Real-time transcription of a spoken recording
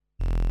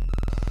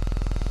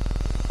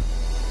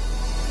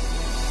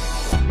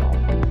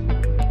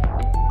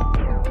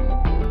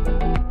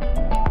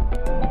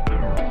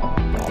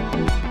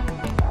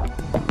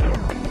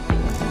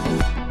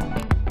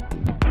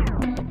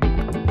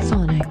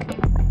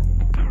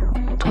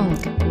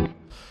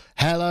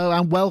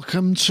and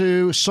welcome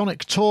to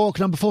Sonic Talk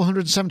number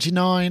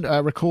 479,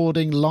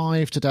 recording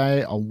live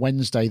today on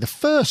Wednesday, the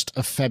 1st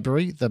of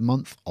February, the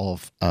month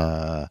of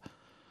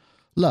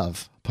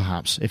love,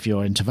 perhaps, if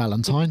you're into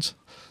Valentine's.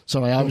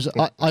 Sorry,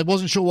 I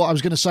wasn't sure what I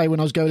was going to say when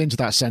I was going into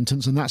that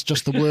sentence, and that's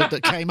just the word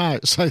that came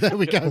out. So there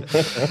we go.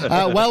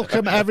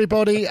 Welcome,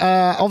 everybody.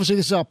 Obviously,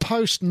 this is our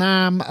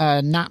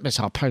post-NAMM, it's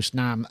our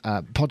post-NAMM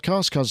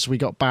podcast, because I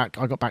got back,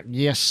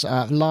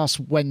 last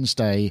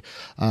Wednesday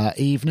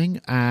evening,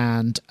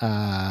 and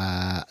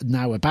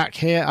now we're back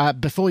here.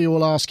 Before you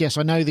all ask, yes,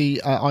 I know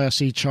the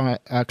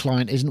IRC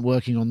client isn't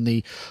working on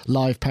the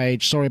live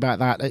page. Sorry about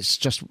that. It's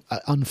just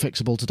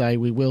unfixable today.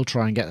 We will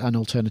try and get an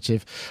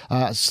alternative.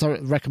 So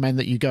recommend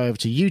that you go over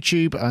to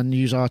YouTube and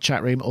use our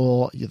chat room,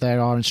 or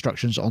there are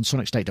instructions on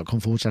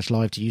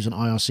sonicstate.com/live to use an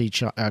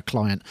IRC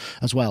client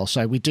as well.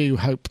 So we do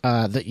hope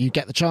that you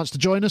get the chance to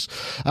join us.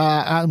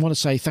 I want to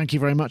say thank you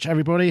very much,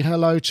 everybody.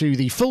 Hello to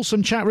the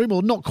fulsome chat room,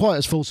 or not quite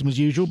as fulsome as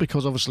usual,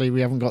 because obviously we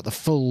haven't got the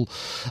full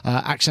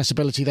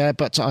accessibility there,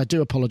 but I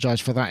do apologise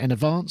for that in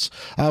advance.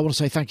 I want to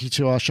say thank you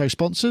to our show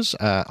sponsors.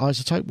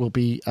 iZotope will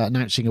be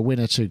announcing a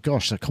winner to,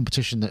 a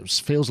competition that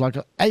feels like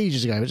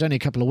ages ago. It's only a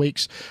couple of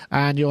weeks,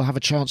 and you'll have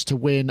a chance to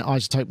win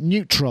iZotope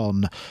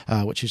Neutron,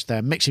 which is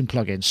their mixing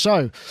plugin.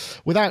 So,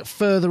 without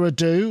further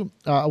ado,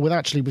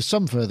 with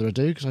some further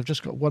ado, because I've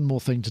just got one more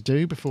thing to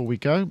do before we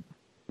go.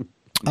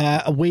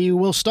 We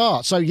will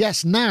start. So,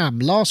 yes,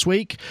 NAMM last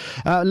week.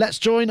 Let's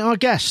join our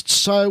guests.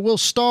 So, we'll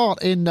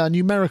start in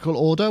numerical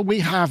order. We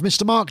have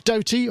Mr. Mark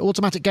Doty,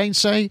 Automatic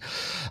Gainsay,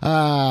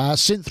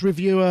 synth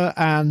reviewer,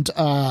 and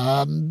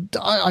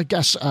I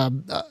guess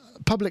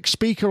public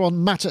speaker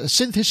on matter,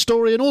 synth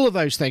historian, all of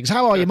those things.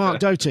 How are you, Mark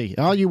Doty?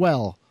 Are you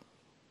well?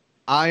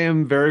 I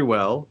am very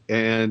well,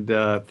 and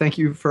thank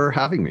you for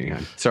having me.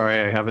 I'm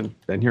sorry I haven't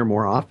been here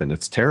more often.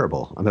 It's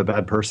terrible. I'm a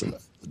bad person.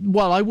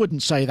 Well, I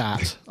wouldn't say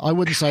that. I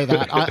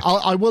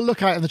will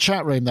look out in the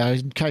chat room, though,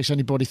 in case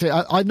anybody thinks.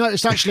 I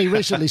noticed actually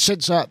recently,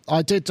 since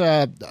I did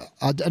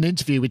an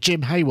interview with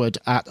Jim Hayward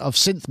of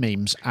Synth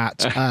Memes at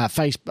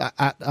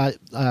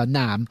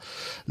NAMM.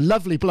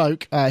 Lovely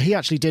bloke. He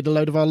actually did a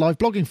load of our live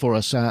blogging for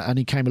us, and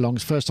he came along.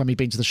 It's the first time he'd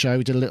been to the show.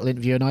 We did a little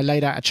interview, and I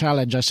laid out a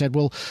challenge. I said,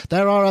 well,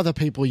 there are other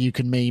people you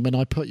can meme, and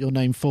I put your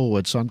name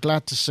forward. So I'm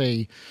glad to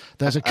see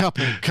there's a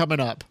couple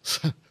coming up.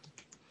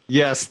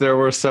 Yes, there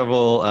were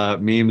several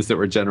memes that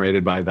were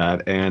generated by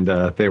that, and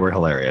they were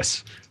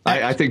hilarious.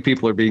 I think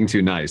people are being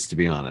too nice, to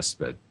be honest.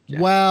 But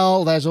yeah.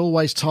 Well, there's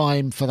always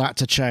time for that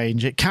to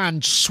change. It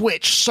can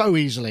switch so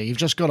easily. You've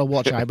just got to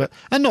watch out,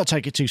 and not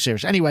take it too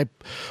serious. Anyway,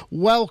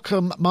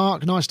 welcome,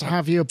 Mark. Nice to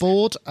have you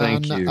aboard.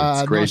 Thank you.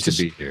 It's great to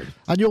be here.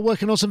 And you're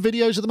working on some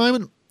videos at the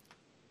moment?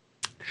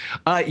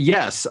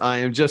 Yes, I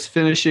am just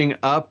finishing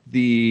up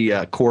the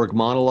Korg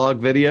monologue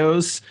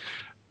videos.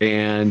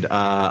 And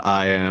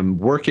I am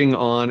working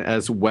on,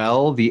 as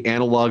well, the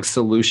Analog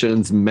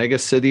Solutions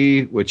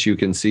Megacity, which you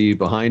can see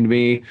behind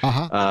me.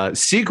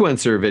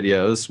 Sequencer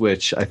videos,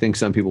 which I think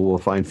some people will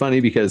find funny,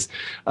 because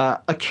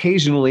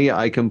occasionally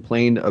I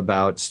complain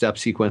about step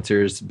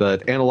sequencers,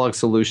 but Analog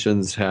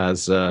Solutions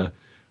has,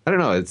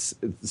 it's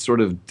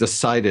sort of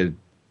decided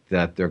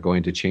that they're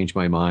going to change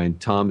my mind.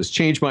 Tom has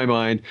changed my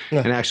mind,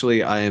 and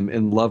actually I am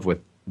in love with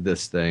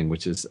this thing,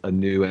 which is a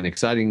new and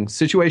exciting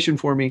situation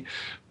for me.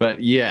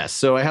 But yes,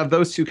 so I have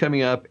those two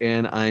coming up,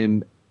 and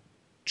I'm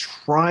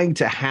trying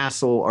to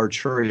hassle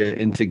Arturia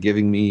into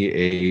giving me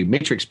a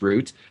Matrix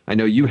Brute. I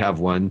know you have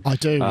one. I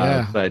do,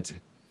 yeah. But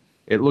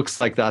it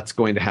looks like that's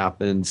going to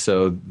happen,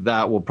 so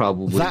that will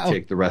probably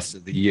take the rest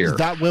of the year.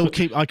 That will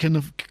keep, I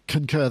can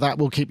concur, that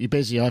will keep you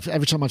busy.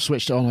 Every time I've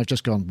switched it on, I've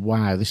just gone,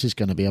 wow, this is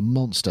going to be a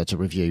monster to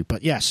review.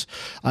 But yes,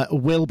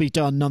 will be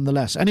done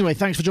nonetheless. Anyway,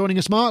 thanks for joining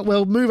us, Mark.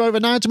 We'll move over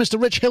now to Mr.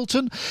 Rich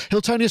Hilton,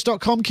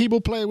 Hiltonius.com,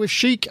 keyboard player with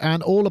Chic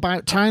and All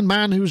About Town,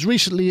 man who's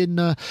recently in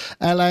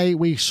LA.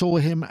 We saw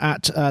him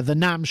at the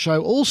NAMM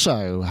show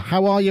also.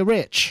 How are you,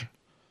 Rich?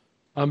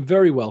 I'm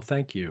very well,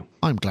 thank you.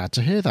 I'm glad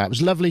to hear that. It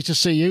was lovely to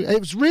see you. It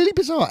was really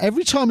bizarre.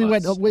 Every time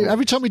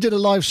every time we did a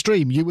live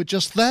stream, you were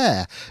just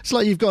there. It's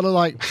like you've got to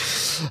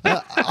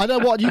I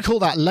don't know what you call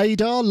that,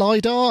 lidar.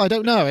 I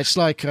don't know. It's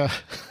like.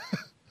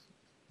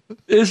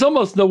 There's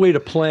almost no way to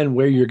plan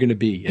where you're going to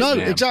be. No,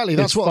 exactly.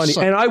 That's what's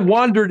funny. And I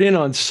wandered in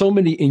on so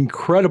many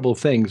incredible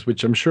things,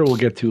 which I'm sure we'll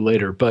get to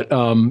later. But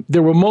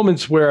there were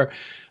moments where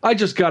I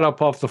just got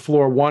up off the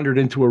floor, wandered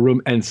into a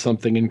room, and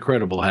something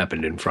incredible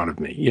happened in front of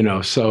me.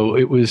 So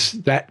it was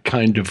that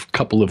kind of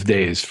couple of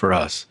days for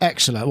us.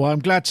 Excellent. Well,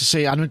 I'm glad to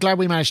see, and I'm glad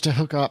we managed to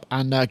hook up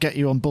and get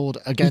you on board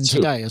again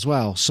today as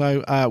well.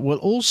 So we'll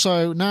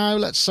also now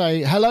let's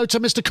say hello to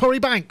Mr. Corey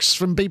Banks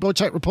from B-Boy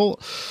Tech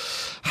Report.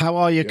 How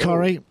are you,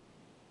 Corey?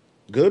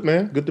 Good,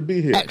 man. Good to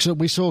be here. Excellent.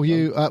 We saw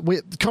you,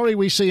 Corey.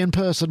 We see in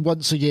person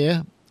once a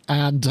year.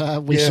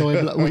 and we saw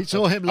him. We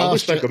saw him last I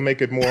wish year. I could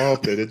make it more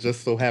often. It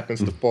just so happens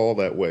to fall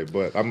that way.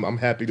 But I'm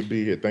happy to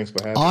be here. Thanks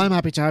for having me. I'm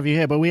happy to have you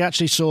here. But we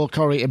actually saw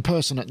Corey in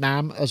person at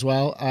NAMM as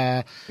well,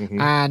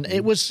 and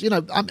it was,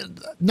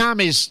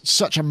 NAMM is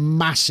such a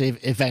massive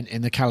event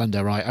in the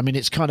calendar, right? I mean,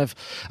 it's kind of,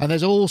 and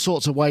there's all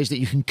sorts of ways that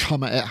you can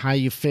come at it, how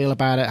you feel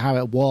about it, how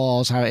it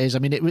was, how it is. I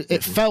mean,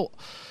 it felt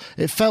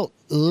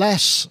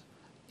less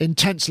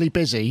intensely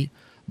busy,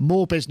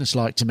 more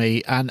businesslike to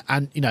me, and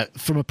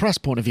from a press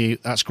point of view,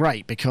 that's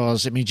great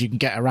because it means you can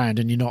get around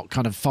and you're not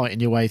kind of fighting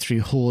your way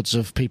through hordes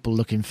of people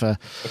looking for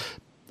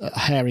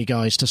hairy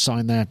guys to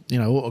sign their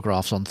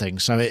autographs on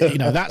things. So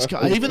that's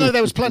even though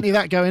there was plenty of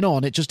that going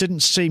on, it just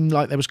didn't seem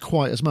like there was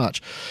quite as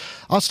much.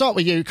 I'll start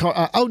with you.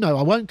 Oh no,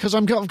 I won't, because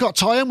I've got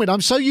Ty Unwin.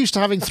 I'm so used to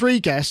having three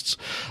guests,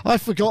 I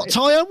forgot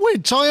Ty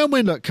Unwin. Ty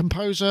Unwin, look,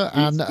 composer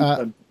and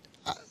a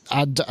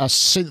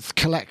synth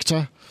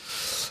collector.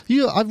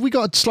 We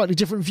got a slightly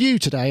different view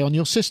today on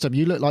your system.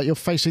 You look like you're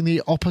facing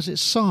the opposite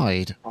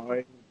side.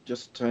 I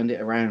just turned it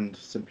around.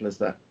 Simple as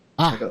that.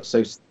 I got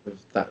so sick of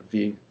that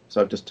view,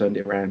 so I've just turned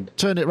it around.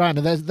 Turned it around,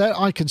 and there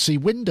I can see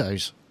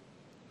windows.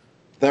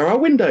 There are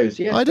windows,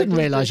 yes. I didn't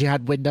realise you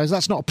had windows.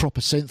 That's not a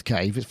proper synth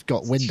cave. It's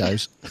got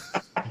windows.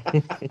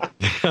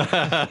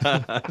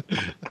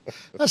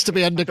 That's to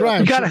be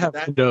underground. You got to have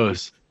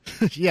windows.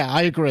 Yeah,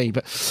 I agree.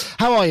 But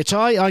how are you,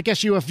 Ty? I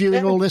guess you were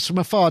viewing all this from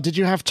afar. Did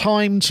you have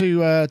time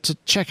to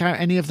check out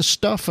any of the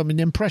stuff? I mean,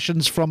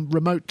 impressions from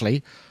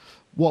remotely.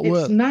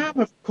 It's NAMM,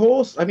 of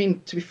course. I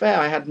mean, to be fair,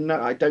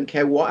 I don't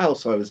care what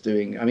else I was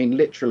doing. I mean,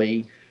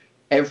 literally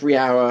every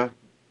hour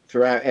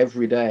throughout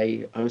every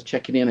day, I was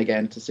checking in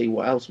again to see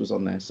what else was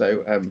on there.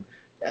 So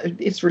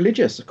it's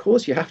religious. Of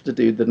course, you have to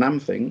do the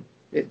NAMM thing.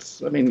 It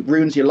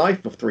ruins your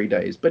life for 3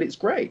 days, but it's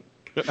great.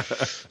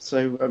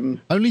 So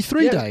only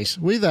 3 days.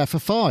 We're there for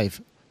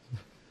 5.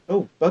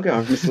 Oh bugger!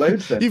 I've missed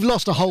loads then. You've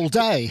lost a whole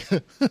day.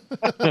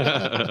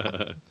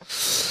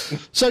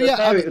 So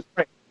yeah, it was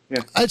great.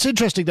 Yeah. It's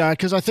interesting now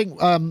because I think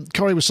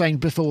Corey was saying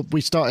before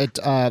we started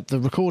the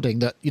recording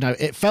that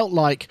it felt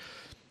like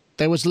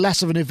there was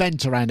less of an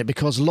event around it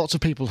because lots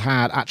of people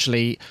had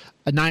actually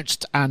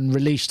announced and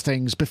released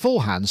things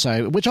beforehand.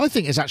 So, which I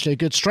think is actually a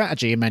good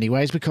strategy in many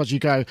ways, because you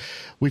go,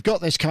 we've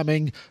got this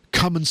coming,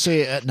 come and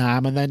see it at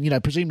NAMM, and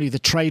then presumably the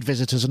trade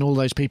visitors and all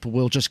those people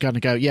will just kind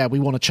of go, yeah, we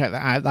want to check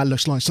that out. That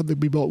looks like something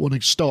we might want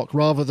to stock,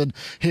 rather than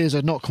here's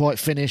a not quite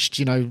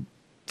finished,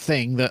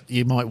 thing that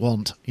you might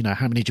want,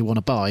 how many do you want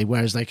to buy,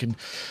 whereas they can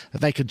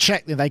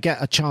check, they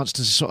get a chance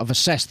to sort of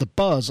assess the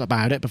buzz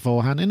about it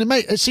beforehand, and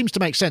it seems to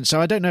make sense.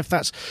 So I don't know if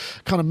that's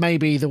kind of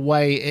maybe the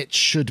way it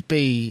should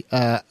be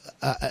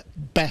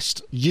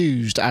best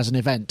used as an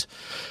event,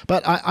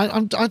 but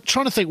I'm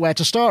trying to think where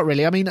to start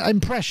really. I mean,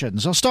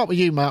 impressions. I'll start with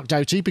you, Mark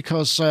Doty,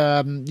 because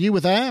you were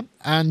there,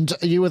 and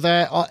you were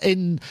there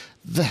in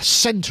the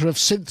centre of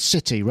Synth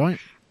City, right?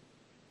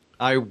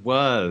 I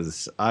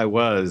was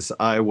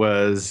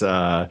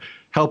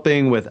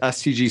helping with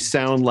STG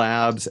Sound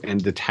Labs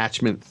and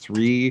Detachment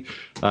 3,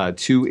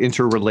 two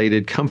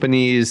interrelated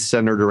companies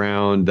centered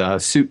around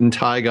Suit and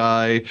Tie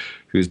Guy,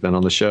 who's been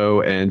on the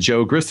show, and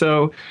Joe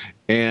Grisso.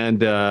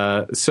 And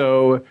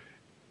so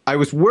I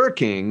was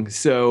working.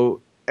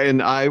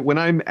 When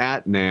I'm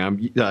at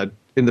NAMM,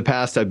 in the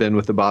past, I've been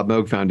with the Bob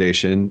Moog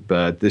Foundation,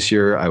 but this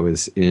year I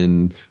was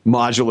in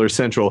Modular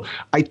Central.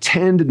 I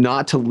tend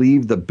not to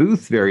leave the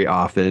booth very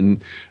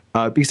often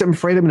because I'm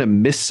afraid I'm going to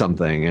miss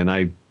something, and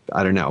I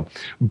don't know.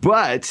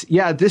 But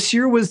yeah, this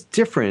year was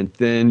different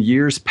than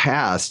years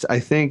past.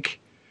 I think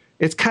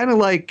it's kind of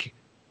like,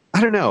 I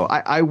don't know.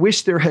 I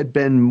wish there had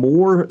been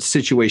more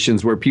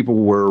situations where people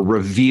were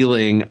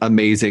revealing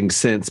amazing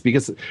synths,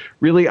 because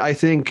really, I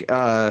think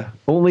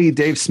only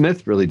Dave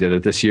Smith really did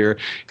it this year.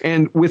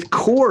 And with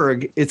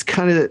Korg, it's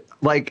kind of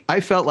like,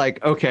 I felt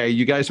like, okay,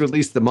 you guys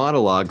released the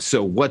monologue,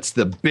 so what's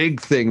the big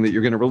thing that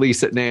you're going to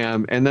release at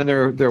NAMM? And then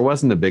there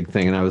wasn't a big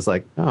thing, and I was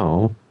like,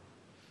 oh.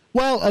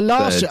 Well,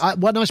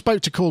 when I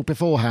spoke to Korg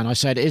beforehand, I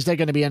said, is there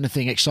going to be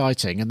anything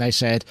exciting? And they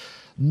said,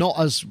 not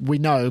as we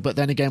know, but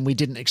then again, we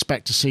didn't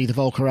expect to see the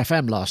Volker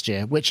FM last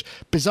year, which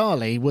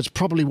bizarrely was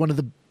probably one of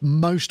the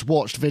most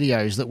watched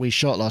videos that we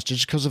shot last year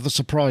just because of the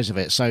surprise of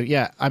it. So,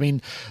 yeah, I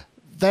mean,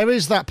 there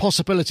is that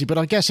possibility, but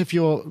I guess if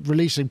you're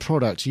releasing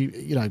product,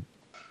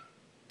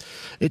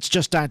 it's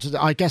just down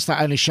to, I guess that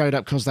only showed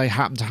up because they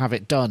happened to have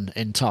it done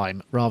in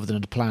time rather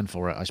than a plan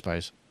for it, I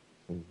suppose.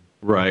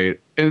 Right.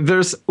 And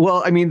there's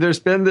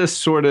been this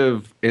sort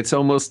of, it's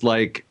almost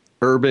like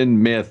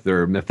urban myth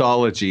or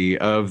mythology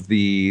of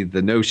the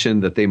notion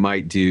that they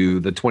might do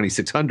the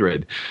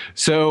 2600.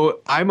 So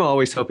I'm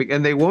always hoping,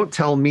 and they won't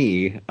tell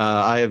me.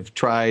 I have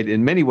tried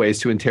in many ways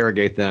to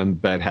interrogate them,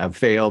 but have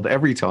failed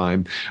every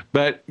time.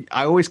 But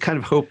I always kind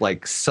of hope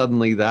like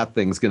suddenly that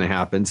thing's going to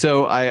happen.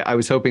 So I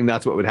was hoping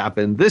that's what would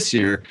happen this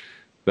year,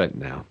 but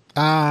no.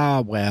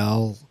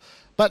 Well.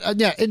 But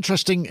yeah,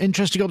 interesting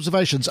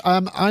observations.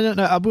 I don't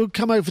know. We'll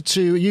come over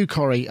to you,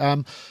 Corey.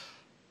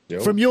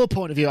 From your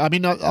point of view, I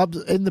mean,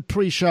 in the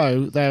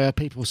pre-show, there are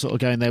people sort of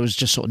going, there was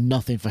just sort of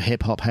nothing for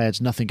hip-hop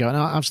heads, nothing going.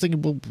 I was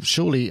thinking, well,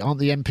 surely aren't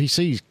the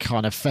NPCs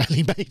kind of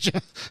fairly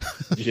major?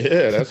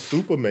 Yeah, that's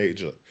super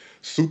major.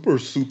 Super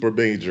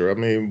major. I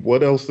mean,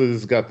 what else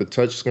has got the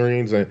touch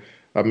screens? And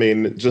I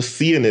mean, just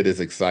seeing it is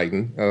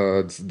exciting.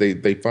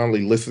 They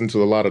finally listened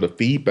to a lot of the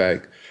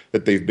feedback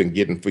that they've been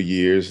getting for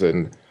years,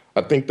 and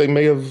I think they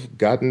may have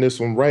gotten this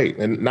one right.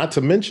 And not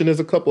to mention,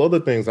 there's a couple other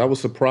things. I was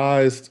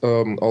surprised,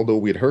 although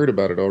we'd heard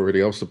about it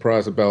already, I was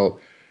surprised about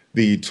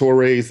the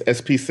Torres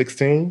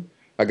SP16.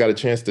 I got a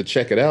chance to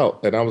check it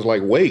out, and I was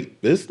like,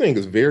 wait, this thing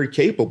is very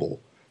capable.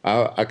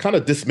 I kind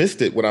of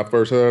dismissed it when I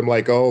first heard it. I'm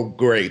like, oh,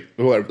 great.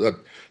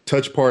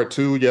 Touch Part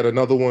 2, yet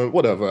another one,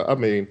 whatever. I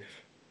mean,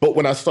 but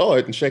when I saw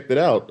it and checked it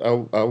out,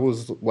 I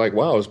was like,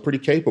 wow, it's pretty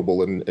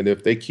capable. And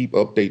if they keep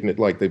updating it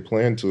like they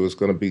plan to, it's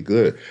going to be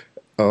good.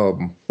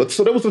 But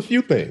so there was a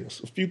few things,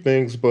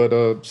 but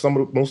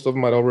most of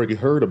them I'd already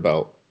heard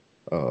about.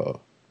 But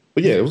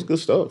yeah, it was good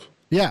stuff.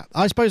 Yeah,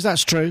 I suppose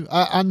that's true.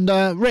 And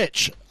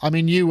Rich, I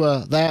mean, you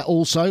were there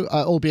also,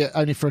 albeit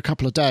only for a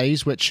couple of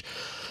days, which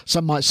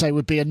some might say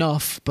would be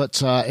enough,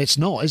 but it's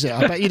not, is it?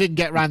 I bet you didn't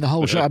get around the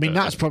whole show. I mean,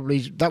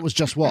 that was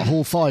just what,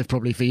 Hall 5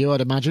 probably for you,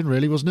 I'd imagine,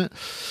 really, wasn't it?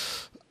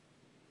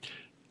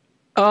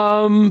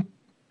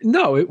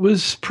 No, it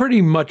was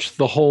pretty much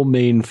the whole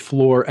main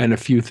floor and a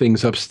few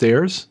things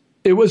upstairs.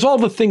 It was all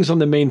the things on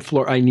the main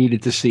floor I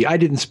needed to see. I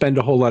didn't spend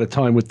a whole lot of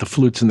time with the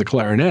flutes and the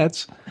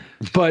clarinets,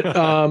 but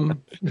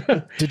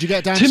did you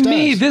get downstairs? To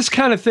me, this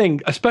kind of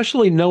thing,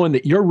 especially knowing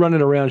that you're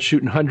running around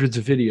shooting hundreds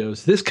of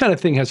videos, this kind of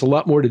thing has a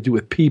lot more to do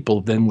with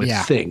people than with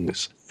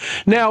things.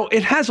 Now,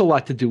 it has a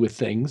lot to do with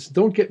things,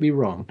 don't get me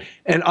wrong.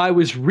 And I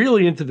was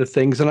really into the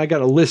things, and I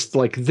got a list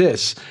like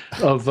this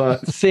of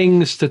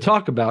things to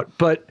talk about.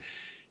 But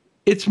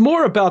it's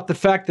more about the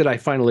fact that I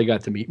finally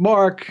got to meet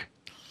Mark.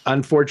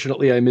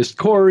 Unfortunately, I missed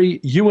Corey.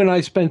 You and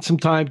I spent some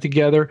time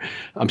together.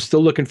 I'm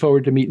still looking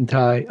forward to meeting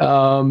Ty.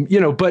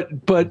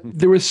 But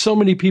there were so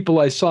many people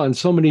I saw and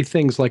so many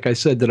things, like I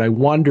said, that I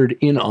wandered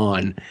in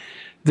on,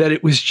 that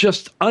it was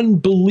just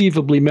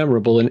unbelievably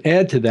memorable. And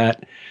add to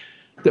that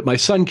my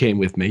son came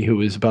with me,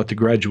 who is about to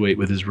graduate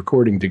with his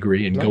recording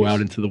degree and go out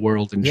into the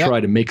world and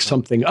try to make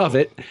something of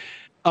it.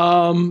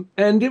 And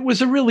it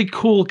was a really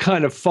cool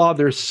kind of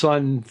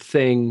father-son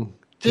thing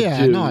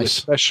to do,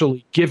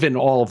 especially given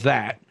all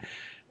that.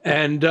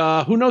 And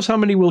who knows how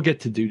many we'll get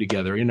to do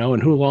together, and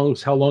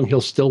how long he'll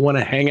still want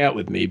to hang out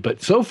with me.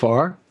 But so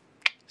far,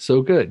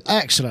 so good.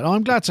 Excellent.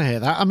 I'm glad to hear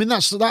that. I mean,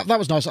 that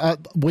was nice.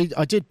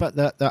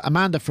 But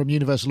Amanda from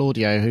Universal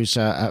Audio, who's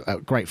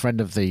a great friend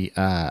of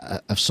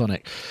of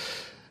Sonic,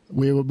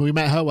 we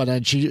met her one day,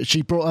 and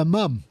she brought her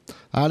mum,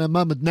 and her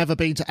mum had never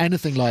been to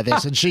anything like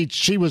this, and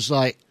she was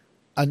like.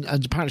 And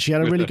apparently she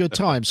had a really good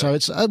time. So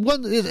it's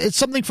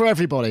something for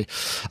everybody.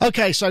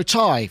 Okay, so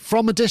Ty,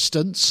 from a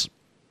distance.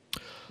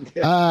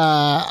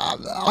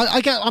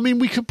 I mean,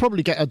 we could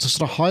probably get into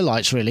sort of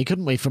highlights, really,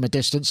 couldn't we, from a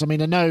distance? I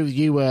mean, I know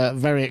you were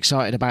very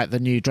excited about the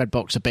new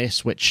Dreadbox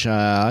Abyss, which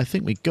I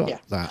think we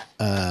got that.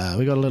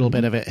 We got a little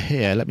bit of it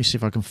here. Let me see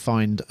if I can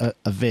find a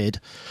vid.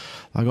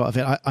 I got a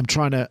vid. I'm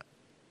trying to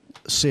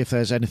see if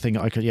there's anything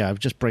I could. Yeah,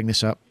 just bring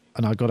this up,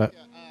 and I got it.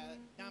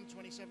 NAMM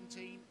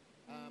 2017.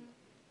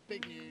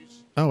 Big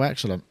news. Oh,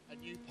 excellent. A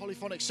new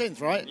polyphonic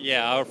synth, right?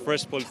 Yeah, our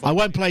first polyphonic. I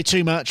won't play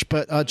too much,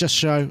 but just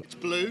show. It's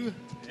blue.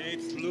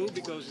 It's blue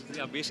because it's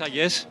the Abyss, I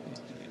guess.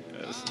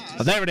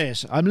 Oh, there it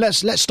is.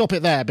 Let's stop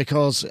it there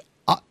because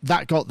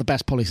that got the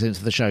best polysynth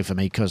of the show for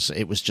me because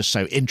it was just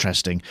so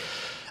interesting.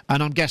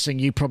 And I'm guessing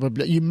you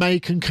may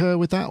concur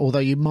with that, although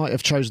you might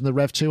have chosen the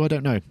Rev 2. I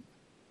don't know.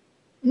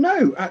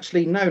 No,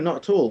 actually, no, not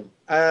at all.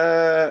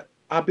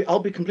 I'll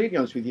be completely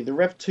honest with you. The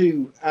Rev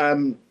 2,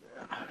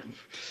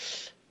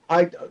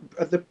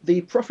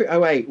 the Prophet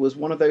 08 was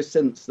one of those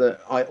synths that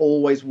I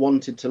always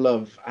wanted to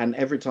love, and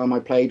every time I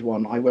played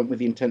one, I went with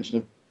the intention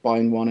of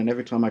buying one, and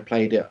every time I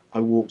played it, I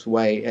walked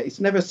away.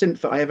 It's never a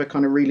synth that I ever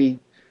kind of really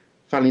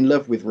fell in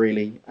love with,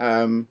 really.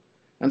 And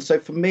so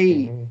for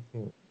me,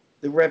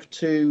 the Rev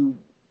 2,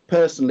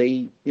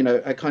 personally,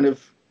 a kind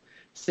of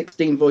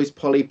 16-voice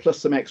poly plus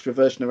some extra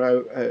version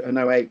of an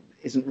 08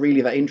 isn't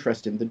really that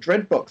interesting. The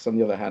Dreadbox, on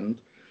the other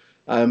hand,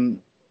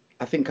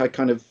 I think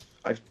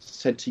I've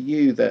said to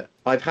you that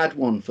I've had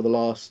one for the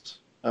last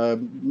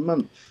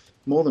month,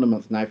 more than a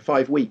month now,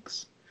 5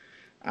 weeks.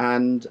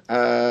 And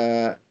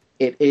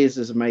it is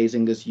as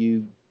amazing as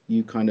you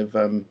kind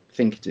of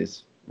think it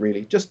is,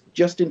 really.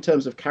 Just in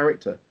terms of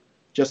character,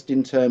 just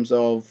in terms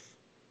of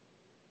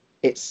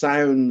it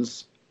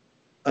sounds.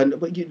 And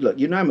but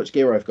you know how much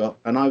gear I've got,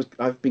 and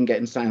I've been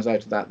getting sounds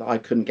out of that I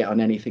couldn't get on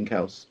anything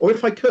else. Or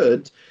if I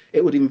could,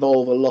 it would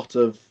involve a lot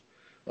of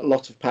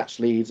patch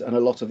leads and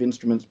a lot of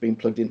instruments being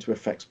plugged into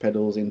effects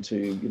pedals,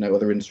 into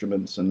other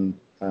instruments, and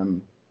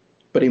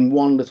but in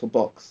one little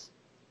box,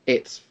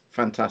 it's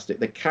fantastic.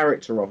 The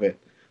character of it,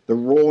 the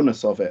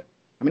rawness of it.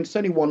 I mean, it's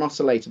only one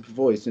oscillator per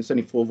voice, and it's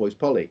only 4-voice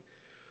poly,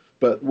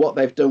 But what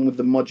they've done with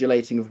the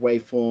modulating of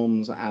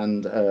waveforms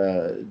and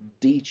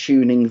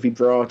detuning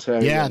vibrato.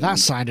 Yeah, that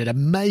sounded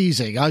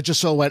amazing. I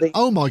just sort of went,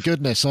 oh my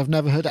goodness, I've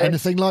never heard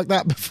anything like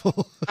that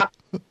before.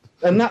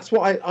 And that's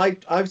what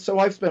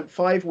I've spent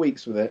 5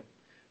 weeks with it,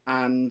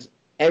 and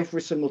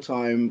every single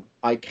time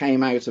I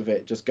came out of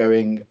it just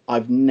going,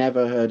 I've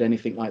never heard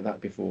anything like that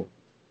before.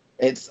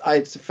 It's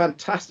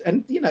fantastic,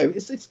 and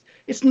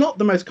it's not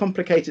the most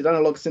complicated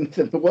analog synth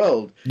in the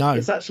world. No,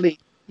 it's actually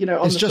on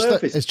the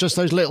surface. It's just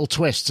those little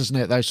twists, isn't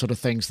it? Those sort of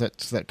things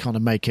that kind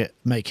of make it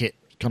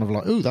kind of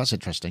like, ooh, that's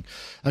interesting.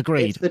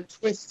 Agreed. It's the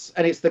twists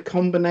and it's the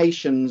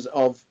combinations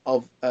of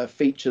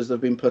features that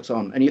have been put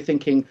on, and you're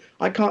thinking,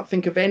 I can't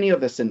think of any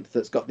other synth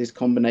that's got this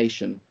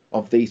combination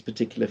of these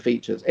particular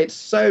features.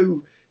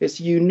 It's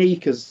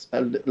unique as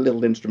a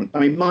little instrument. I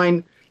mean,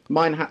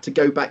 mine had to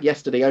go back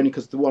yesterday only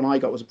because the one I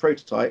got was a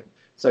prototype,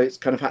 so it's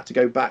kind of had to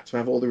go back to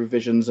have all the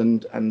revisions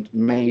and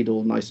made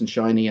all nice and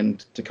shiny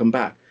and to come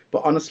back.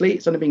 But honestly,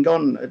 it's only been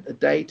gone a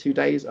day, 2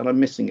 days, and I'm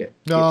missing it.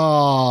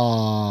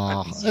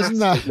 Oh, isn't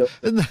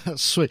that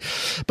sweet?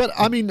 But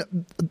I mean,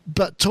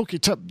 talking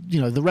to,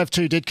 the Rev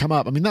 2 did come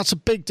up. I mean, that's a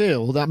big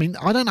deal. I mean,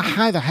 I don't know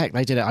how the heck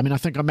they did it. I mean, I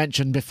think I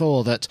mentioned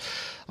before that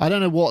I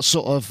don't know what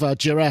sort of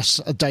duress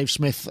Dave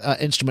Smith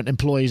instrument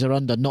employees are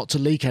under not to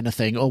leak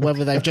anything, or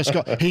whether they've just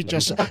got he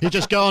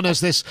just garners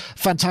this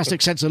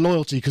fantastic sense of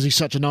loyalty because he's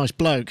such a nice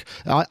bloke.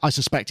 I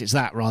suspect it's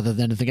that rather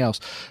than anything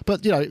else.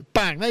 But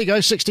bang, there you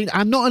go, 16,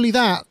 and not only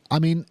that. I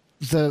mean,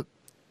 the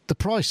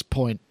price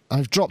point,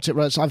 I've dropped it.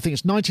 I think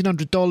it's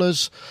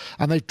 $1,900,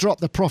 and they've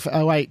dropped the Prophet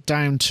 08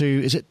 down to,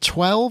 is it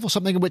 12 or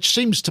something? Which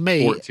seems to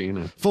me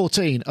 14.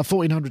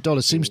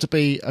 $1,400 seems to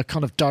be a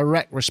kind of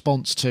direct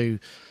response to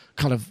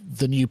kind of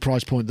the new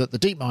price point that the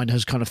DeepMind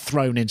has kind of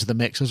thrown into the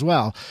mix as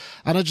well.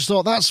 And I just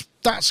thought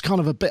that's kind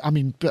of a bit. I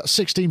mean,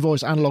 16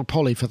 voice analog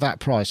poly for that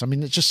price. I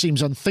mean, it just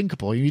seems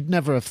unthinkable. You'd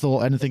never have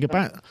thought anything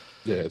about it.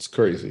 Yeah, it's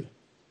crazy.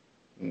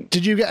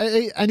 Did you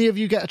any of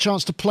you get a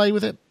chance to play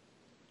with it?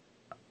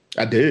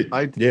 I did.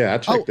 I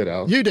checked it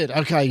out. You did?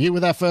 Okay, you were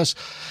there first.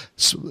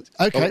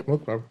 Okay, no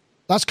problem.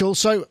 That's cool.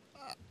 So,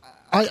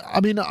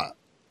 I mean,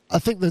 I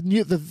think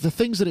the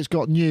things that it's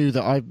got new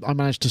that I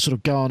managed to sort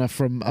of garner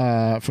from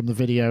the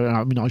video.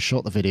 I mean, I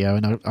shot the video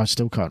and I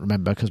still can't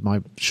remember because my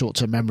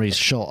short-term memory is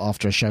shot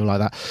after a show like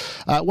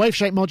that. Wave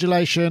shape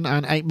modulation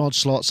and 8 mod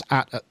slots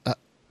at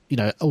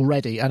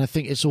already, and I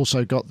think it's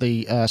also got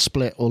the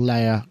split or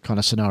layer kind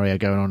of scenario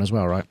going on as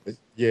well, right?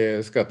 Yeah,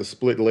 it's got the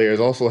split layers.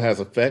 Also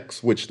has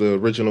effects, which the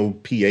original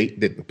P8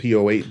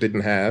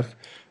 didn't have,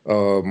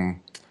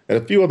 and a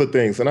few other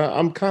things. And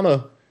I'm kind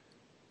of,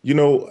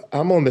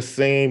 I'm on the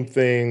same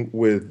thing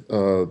with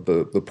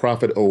the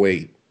Prophet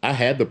 08. I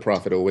had the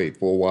Prophet 08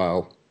 for a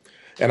while,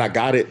 and I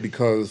got it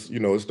because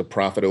it's the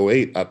Prophet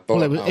 08. I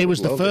thought it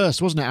was the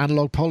first, wasn't it?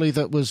 Analog poly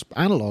that was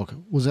analog.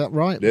 Was that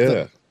right?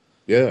 Yeah.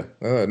 Yeah,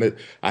 and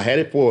I had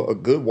it for a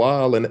good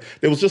while, and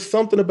there was just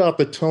something about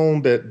the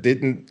tone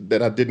that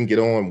I didn't get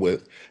on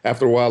with.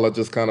 After a while, I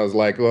just kind of was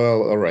like,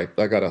 well, all right,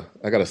 I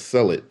gotta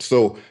sell it.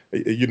 So,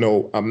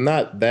 I'm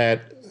not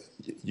that,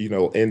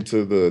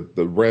 into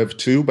the Rev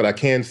 2, but I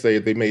can say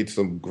they made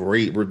some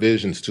great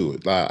revisions to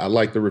it. I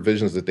like the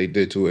revisions that they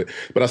did to it,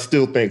 but I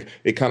still think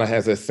it kind of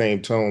has that same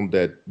tone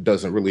that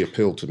doesn't really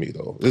appeal to me,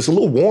 though. It's a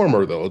little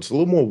warmer, though. It's a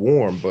little more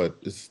warm, but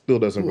it still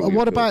doesn't really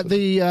What about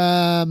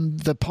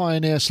the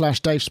Pioneer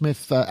 / Dave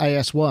Smith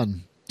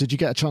AS1? Did you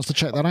get a chance to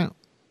check that out?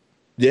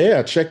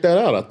 Yeah, check that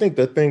out. I think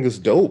that thing is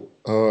dope.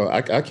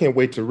 I can't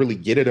wait to really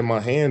get it in my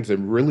hands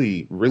and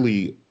really,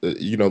 really,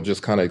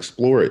 just kind of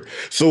explore it.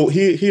 So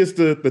here's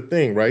the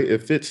thing, right?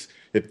 If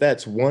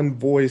that's one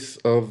voice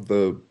of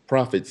the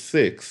Prophet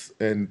 6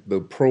 and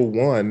the Pro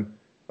 1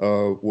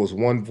 was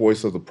one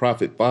voice of the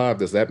Prophet 5,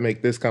 does that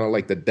make this kind of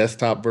like the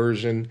desktop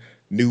version,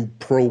 new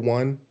Pro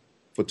 1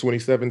 for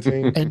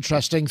 2017?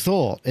 Interesting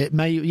thought. It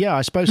may, yeah,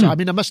 I suppose so. I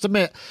mean, I must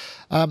admit,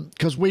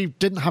 because we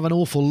didn't have an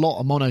awful lot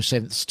of mono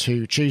synths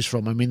to choose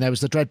from. I mean, there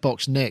was the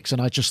Dreadbox Nix, and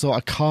I just thought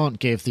I can't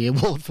give the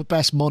award for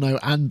best mono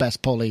and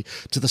best poly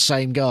to the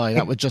same guy.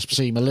 That would just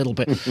seem a little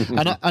bit.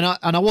 And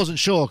I wasn't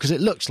sure because it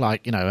looks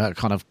like a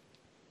kind of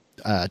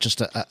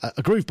just a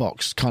groove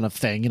box kind of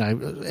thing,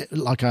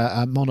 like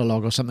a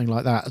monologue or something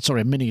like that.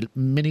 Sorry, a mini,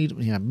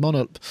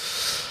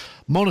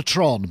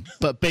 monotron,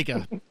 but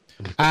bigger.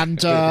 And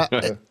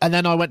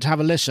then I went to have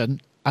a listen,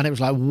 and it was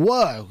like,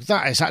 whoa,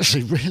 that is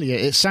actually really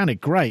it. It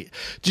sounded great.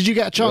 Did you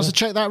get a chance to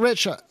check that,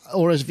 Rich?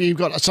 Or have you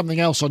got something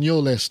else on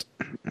your list?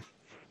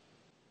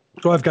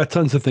 Oh, I've got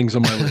tons of things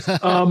on my list.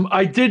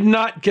 I did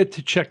not get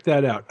to check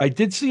that out. I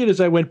did see it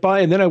as I went by,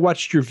 and then I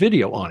watched your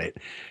video on it,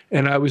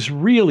 and I was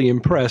really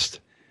impressed,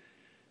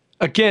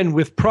 again,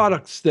 with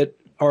products that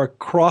are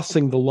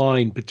crossing the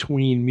line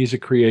between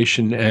music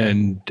creation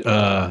and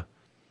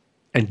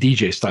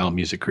DJ style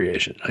music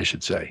creation, I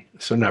should say.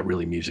 So not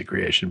really music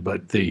creation,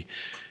 but the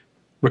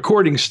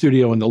recording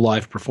studio and the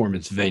live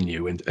performance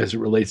venue, and as it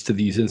relates to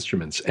these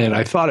instruments. And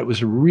I thought it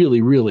was a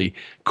really, really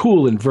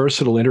cool and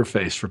versatile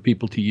interface for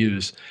people to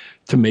use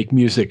to make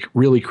music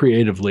really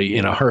creatively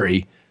in a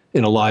hurry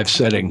in a live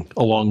setting,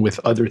 along with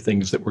other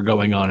things that were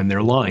going on in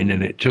their line,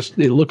 and it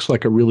looks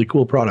like a really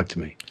cool product to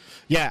me.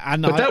 Yeah,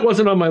 but that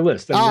wasn't on my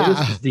list. The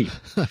list is deep.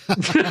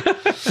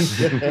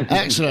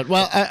 Excellent.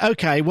 Well,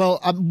 okay. Well,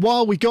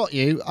 while we got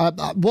you,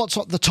 what's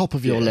at the top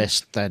of your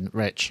list then,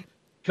 Rich?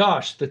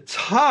 Gosh, the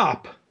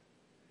top.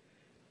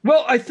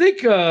 Well, I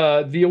think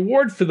the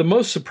award for the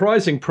most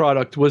surprising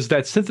product was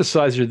that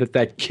synthesizer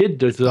that kid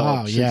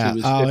developed. Oh, yeah.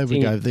 There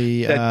we go.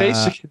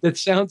 That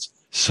sounds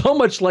so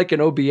much like an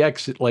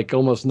OBX, it like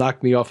almost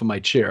knocked me off of my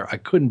chair. I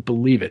couldn't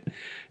believe it.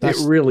 It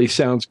really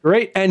sounds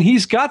great. And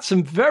he's got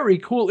some very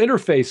cool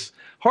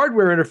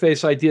hardware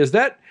interface ideas.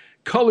 That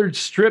colored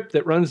strip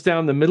that runs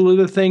down the middle of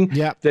the thing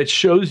that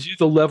shows you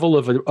the level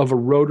of a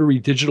rotary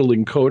digital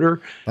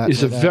encoder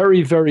is a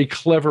very, very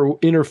clever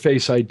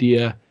interface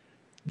idea.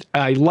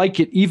 I like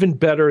it even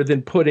better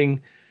than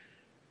putting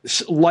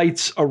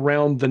lights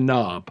around the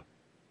knob,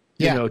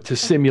 to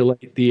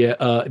simulate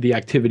the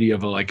activity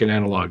of an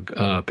analog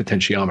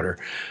potentiometer.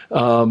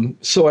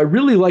 So I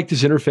really liked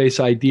his interface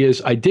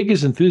ideas. I dig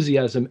his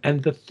enthusiasm,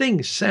 and the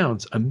thing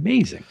sounds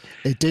amazing.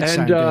 It did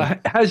sound good.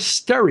 Has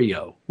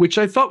stereo, which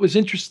I thought was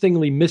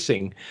interestingly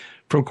missing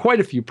from quite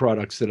a few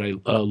products that I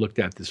looked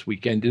at this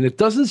weekend. And it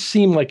doesn't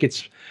seem like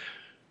it's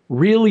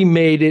really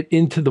made it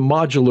into the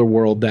modular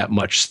world that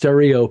much,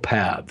 stereo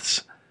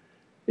paths.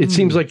 It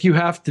seems like you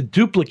have to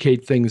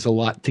duplicate things a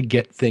lot to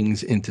get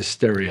things into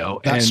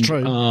stereo. That's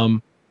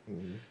true.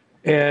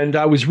 And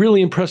I was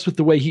really impressed with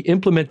the way he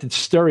implemented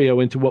stereo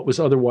into what was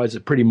otherwise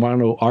a pretty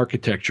mono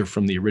architecture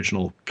from the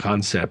original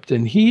concept.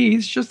 And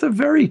he's just a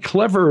very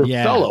clever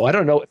fellow. I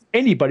don't know if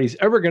anybody's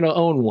ever going to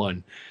own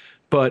one,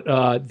 but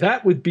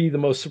that would be the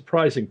most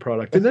surprising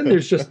product. And then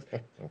there's just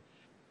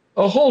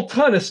a whole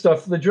ton of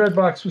stuff. The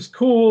Dreadbox was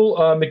cool.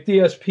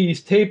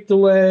 McDSP's tape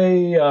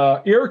delay,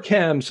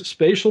 Earcam's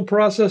spatial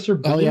processor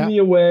blew me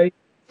away.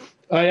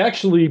 I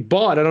actually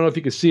bought, I don't know if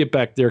you can see it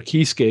back there,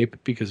 Keyscape,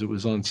 because it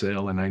was on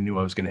sale, and I knew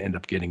I was going to end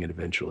up getting it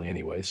eventually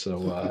anyway.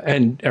 So,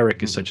 and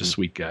Eric is such a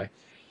sweet guy.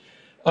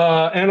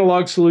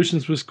 Analog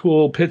Solutions was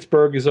cool.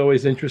 Pittsburgh is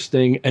always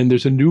interesting. And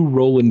there's a new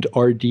Roland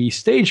RD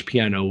stage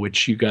piano,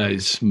 which you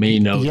guys may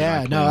know.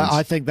 Yeah,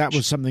 I think that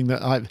was something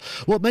that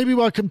well, maybe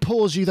I can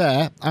pause you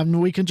there and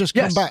we can just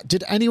come back.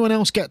 Did anyone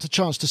else get the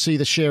chance to see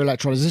the Sheer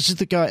Electronics? This is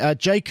the guy,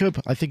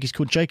 Jacob, I think he's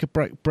called Jacob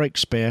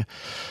Breakspear.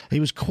 He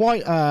was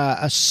quite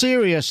a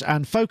serious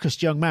and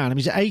focused young man. I mean,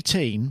 he's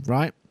 18,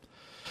 right?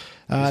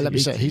 Let me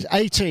say, he's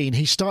 18.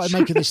 He started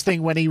making this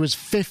thing when he was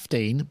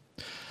 15.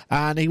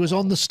 And he was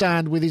on the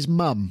stand with his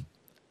mum,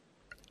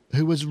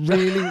 who was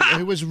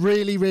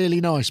really,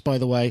 really nice, by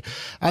the way.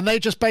 And they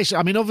just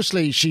basically, I mean,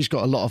 obviously she's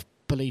got a lot of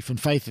belief and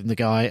faith in the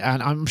guy,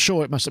 and I'm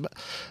sure it must have.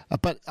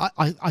 But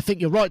I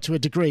think you're right to a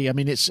degree. I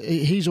mean,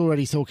 he's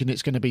already talking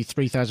it's going to be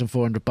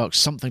 $3,400,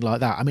 something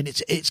like that. I mean,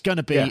 it's going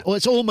to be, or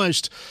it's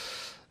almost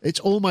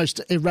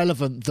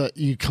irrelevant that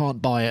you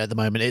can't buy it at the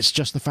moment. It's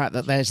just the fact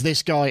that there's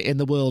this guy in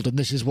the world and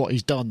this is what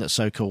he's done that's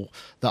so cool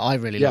that I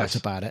really liked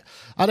about it.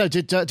 I know.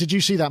 Did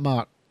you see that,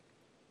 Mark?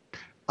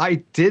 I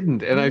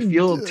didn't, and I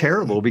feel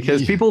terrible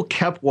because people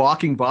kept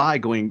walking by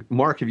going,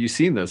 Mark, have you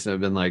seen this? And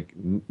I've been like,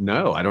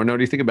 no, I don't know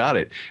anything about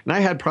it. And I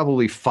had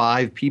probably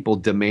 5 people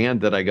demand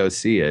that I go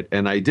see it,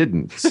 and I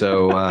didn't.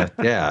 So,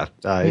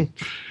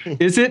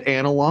 is it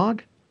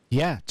analog?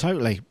 Yeah,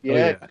 totally.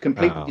 Yeah,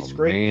 completely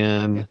screen.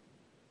 Man.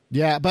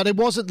 Yeah, but it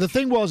wasn't. The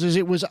thing was,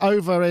 it was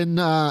over in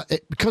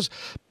because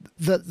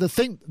the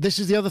thing. This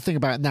is the other thing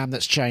about NAMM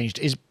that's changed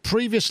is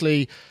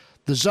previously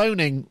the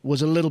zoning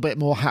was a little bit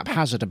more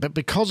haphazard, but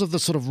because of the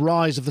sort of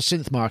rise of the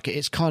synth market,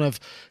 it's kind of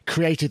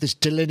created this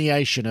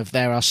delineation of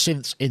there are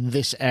synths in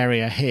this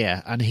area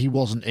here, and he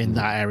wasn't in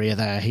that area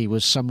there. He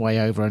was some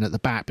way over and at the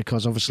back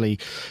because obviously,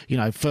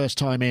 first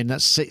time in,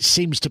 it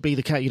seems to be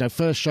the case.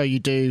 First show you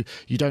do,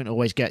 you don't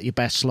always get your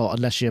best slot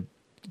unless you're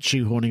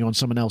shoehorning on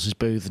someone else's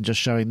booth and just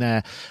showing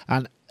there.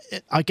 And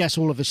I guess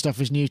all of this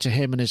stuff is new to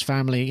him and his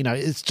family.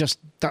 It's just,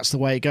 that's the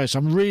way it goes. So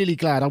I'm really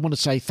glad. I want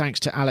to say thanks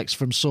to Alex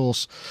from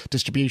Source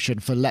Distribution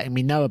for letting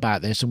me know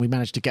about this, and we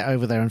managed to get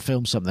over there and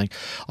film something.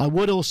 I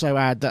would also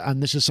add that,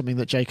 and this is something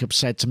that Jacob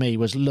said to me,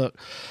 was, look,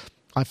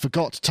 I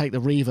forgot to take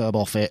the reverb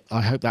off it.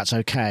 I hope that's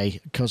okay,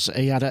 because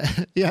he had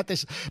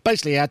this,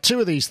 basically he had 2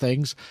 of these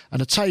things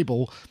and a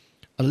table,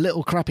 a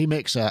little crappy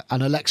mixer,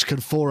 and a Lexicon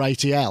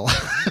 480L.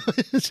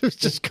 It was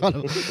just kind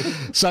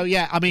of, so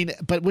yeah, I mean,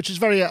 but which is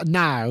very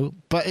now,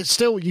 but it's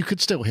still, you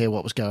could still hear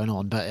what was going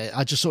on. But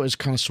I just thought it was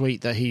kind of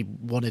sweet that he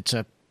wanted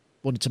to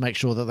make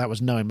sure that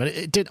was known. But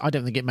it did. I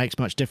don't think it makes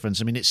much difference.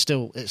 I mean, it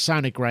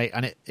sounded great,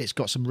 and it's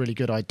got some really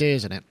good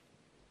ideas in it.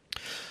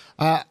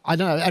 I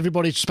know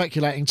everybody's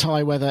speculating,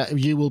 Ty, whether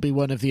you will be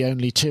one of the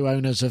only 2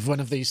 owners of one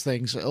of these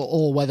things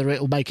or whether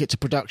it will make it to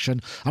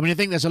production. I mean, I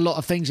think there's a lot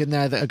of things in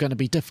there that are going to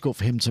be difficult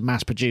for him to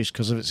mass produce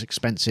because it's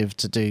expensive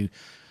to do,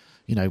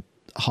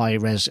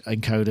 high-res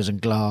encoders and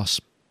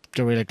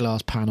Gorilla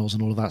Glass panels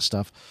and all of that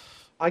stuff.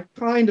 I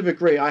kind of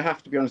agree. I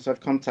have to be honest,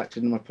 I've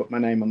contacted him. I put my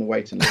name on the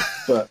waiting list.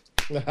 But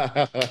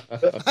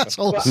that's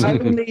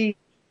awesome.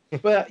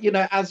 But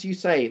as you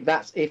say,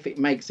 that's if it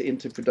makes it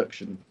into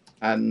production.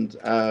 And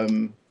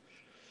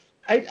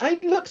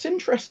It looks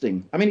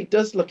interesting. I mean, it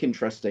does look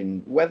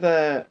interesting.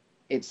 Whether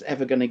it's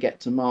ever going to get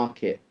to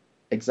market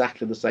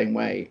exactly the same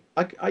way,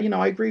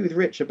 I agree with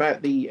Rich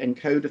about the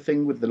encoder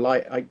thing with the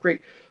light. I agree.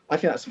 I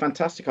think that's a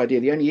fantastic idea.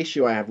 The only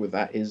issue I have with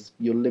that is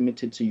you're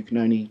limited to you can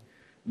only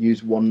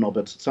use one knob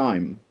at a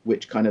time,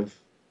 which kind of.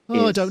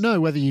 I don't know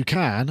whether you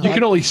can. You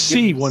can only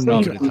see one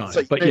knob at a time.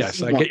 So But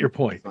yes, I get your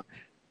point.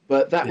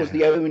 But that was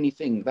the only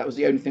thing. That was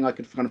the only thing I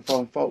could kind of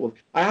find fault with.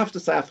 I have to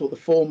say, I thought the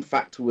form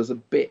factor was a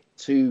bit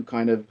too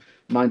kind of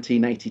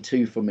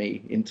 1982 for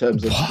me in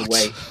terms of the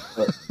way.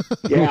 But,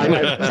 yeah, I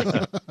know.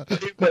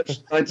 Too much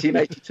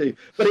 1982.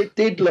 But it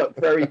did look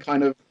very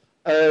kind of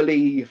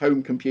early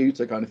home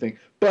computer kind of thing.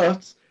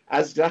 But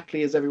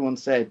exactly as everyone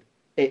said,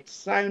 it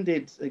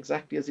sounded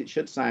exactly as it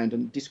should sound.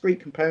 And discrete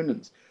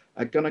components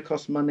are going to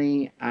cost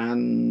money,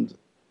 and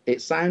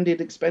it sounded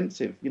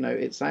expensive.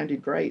 It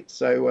sounded great.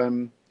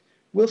 So.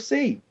 We'll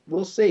see.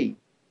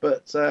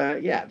 But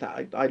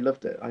I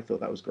loved it. I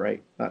thought that was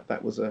great.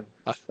 That was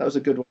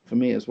a good one for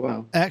me as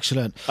well.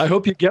 Excellent. I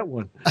hope you get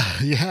one.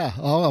 Yeah.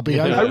 I'll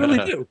be. I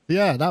really do.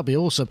 Yeah, that'd be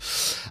awesome.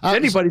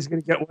 Anybody's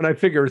going to get one. I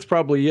figure it's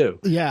probably you.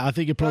 Yeah, I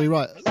think you're probably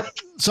right.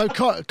 So,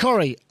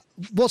 Corey,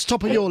 what's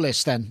top of your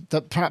list then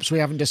that perhaps we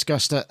haven't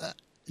discussed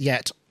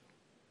yet?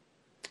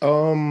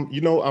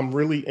 I'm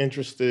really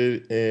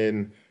interested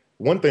in.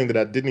 One thing that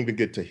I didn't even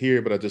get to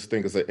hear, but I just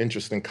think is an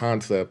interesting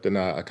concept, and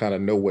I kind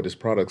of know what his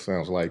product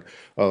sounds like.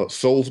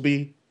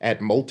 Soulsby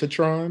at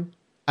Multitron.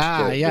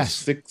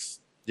 Yes. I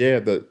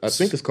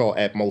think it's called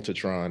at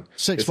Multitron.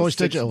 Six-voice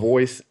digital.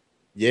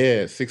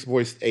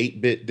 Six-voice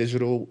 8-bit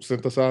digital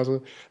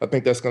synthesizer. I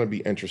think that's going to be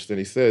interesting.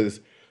 He says,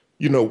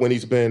 when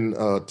he's been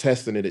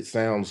testing it, it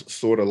sounds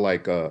sort of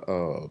like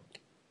a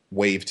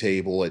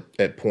wavetable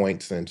at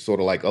points and sort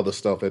of like other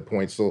stuff at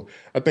points. So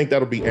I think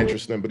that'll be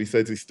interesting, but he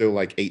says he's still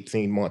like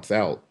 18 months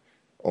out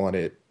on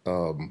it.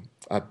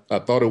 I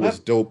thought it was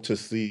dope to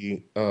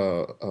see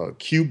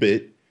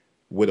Qubit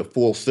with a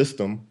full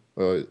system,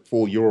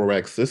 full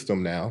Eurorack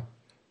system now.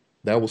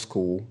 That was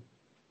cool.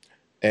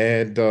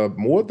 And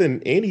more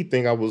than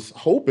anything, I was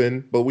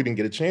hoping, but we didn't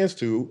get a chance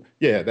to.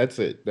 Yeah, that's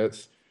it.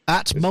 That's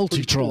at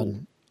Multitron.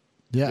 Cool.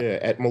 Yeah,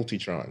 at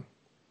Multitron.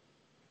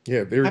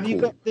 Yeah, very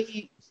cool.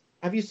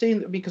 Have you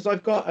seen, because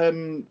I've got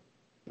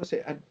what's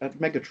it, at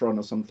Megatron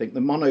or something,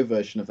 the mono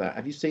version of that.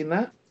 Have you seen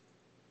that?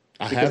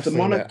 I have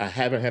seen that. I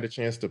haven't had a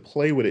chance to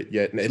play with it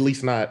yet, at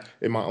least not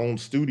in my own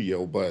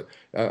studio, but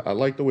I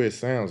like the way it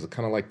sounds. It's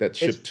kind of like that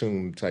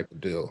chiptune type of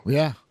deal.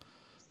 Yeah.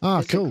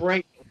 It's cool. It's a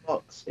great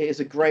box. It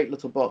is a great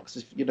little box.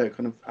 It's,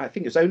 kind of, I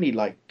think it's only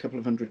like a couple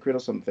of £100 or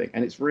something,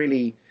 and it's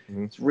really,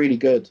 it's really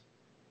good.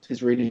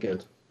 It's really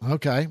good.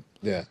 Okay.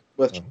 Yeah.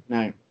 Worth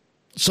now.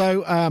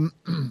 So,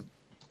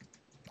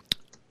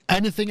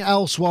 anything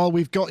else while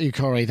we've got you,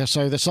 Corey?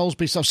 So the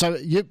Soulsby stuff. So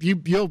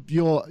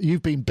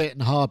you've been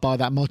bitten hard by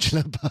that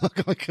modular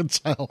bug, I can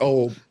tell.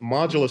 Oh,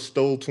 Modular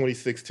stole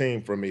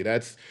 2016 from me.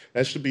 That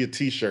should be a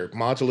T-shirt.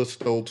 Modular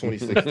stole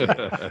 2016.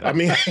 I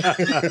mean,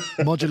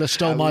 Modular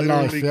stole my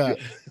life. Yeah.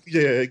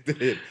 Yeah, it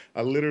did.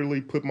 I literally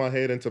put my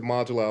head into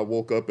Modular. I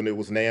woke up and it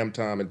was NAMM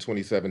time in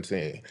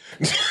 2017.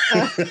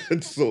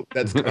 So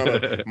that's kind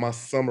of my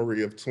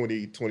summary of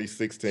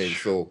 2016.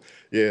 So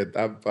yeah,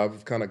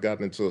 I've kind of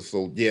gotten into it.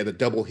 So yeah, the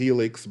Double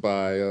Helix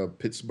by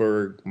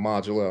Pittsburgh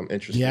Modular. I'm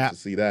interested to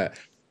see that.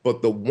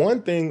 But the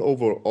one thing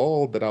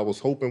overall that I was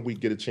hoping we'd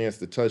get a chance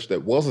to touch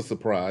that was a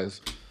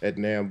surprise at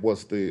NAMM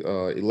was the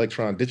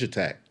Electron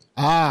Digitac.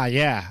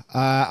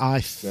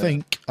 I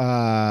think.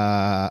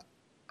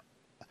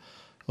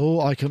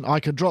 I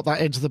can drop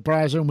that into the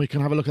browser and we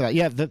can have a look at that.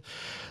 Yeah,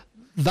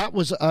 that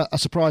was a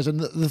surprise. And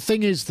the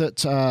thing is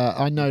that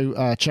I know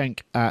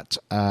Cenk at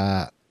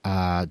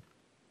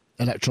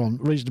Electron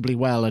reasonably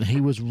well, and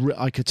he was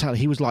I could tell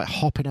he was like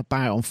hopping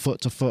about on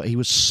foot to foot. He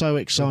was so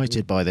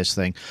excited by this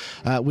thing.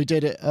 We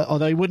did it,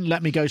 although he wouldn't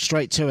let me go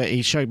straight to it.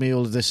 He showed me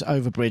all of this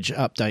Overbridge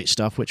update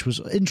stuff, which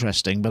was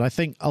interesting, but I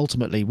think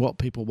ultimately what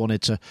people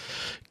wanted to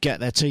get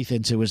their teeth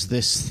into was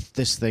this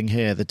thing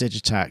here, the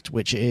Digitact,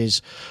 which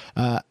is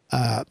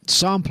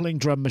sampling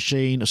drum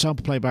machine, a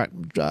sample playback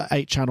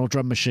 8-channel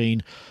drum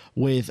machine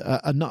with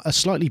a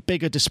slightly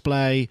bigger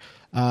display.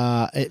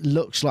 It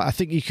looks like, I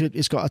think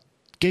it's got a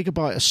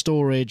gigabyte of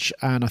storage,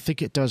 and I think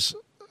it does,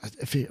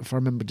 if I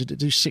remember, did it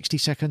do 60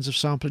 seconds of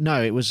sampling?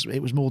 No, it was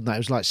more than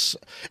that.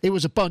 It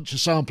was a bunch of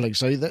sampling.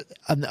 So that,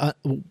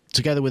 and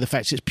together with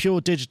effects, it's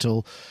pure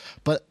digital.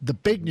 But the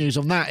big news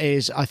on that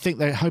is, I think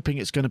they're hoping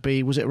it's going to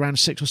be, was it around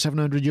 €600 or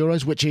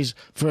 €700, which is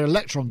for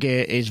Electron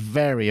gear is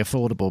very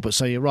affordable. But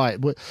so you're right.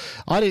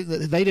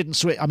 They didn't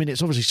switch. I mean,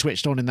 it's obviously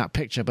switched on in that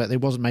picture, but it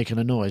wasn't making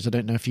a noise. I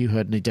don't know if you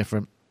heard any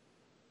different.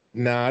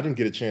 Nah, I didn't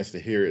get a chance to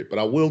hear it, but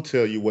I will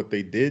tell you what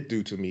they did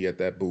do to me at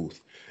that booth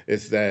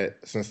is that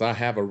since I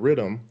have a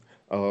rhythm,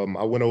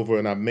 I went over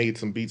and I made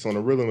some beats on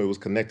the rhythm. It was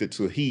connected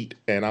to Heat,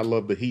 and I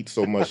love the Heat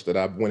so much that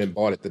I went and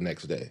bought it the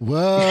next day.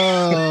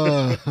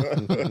 Whoa.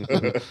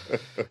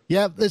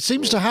 Yeah, it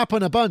seems to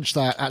happen a bunch,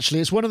 that, actually.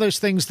 It's one of those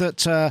things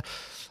that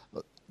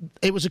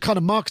it was a kind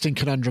of marketing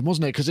conundrum,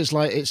 wasn't it? Because it's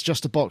like it's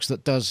just a box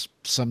that does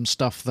some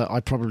stuff that I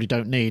probably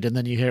don't need, and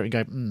then you hear it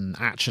and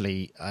go,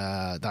 actually,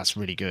 that's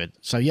really good.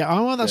 So yeah,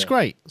 oh, well, that's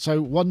great.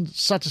 So one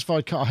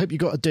satisfied cut. I hope you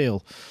got a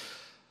deal.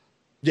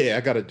 Yeah,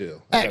 I got a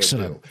deal.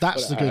 Excellent.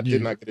 That's the good news. I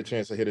did not get a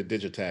chance to hit a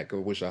Digitac. I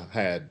wish I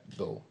had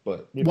though.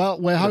 But well,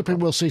 we're hoping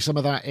we'll see some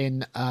of that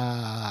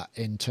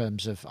in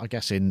terms of, I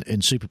guess,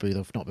 in Super Booth,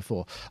 if not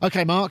before.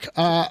 Okay, Mark,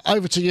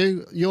 over to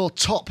you. Your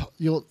top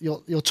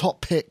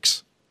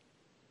picks.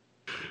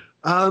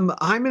 I'm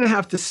going to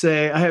have to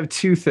say I have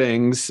two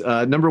things.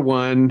 Number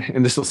one,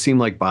 and this will seem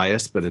like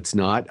bias, but it's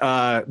not.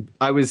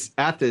 I was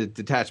at the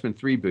Detachment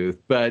 3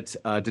 booth, but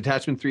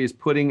Detachment 3 is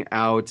putting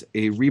out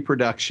a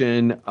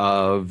reproduction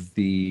of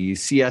the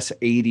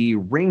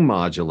CS80 ring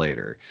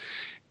modulator.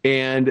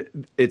 And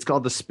it's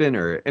called the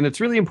Spinner. And it's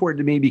really important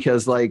to me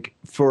because, like,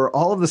 for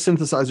all of the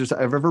synthesizers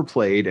I've ever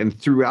played and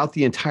throughout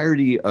the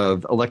entirety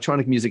of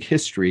electronic music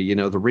history, you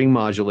know, the ring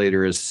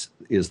modulator is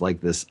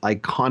like this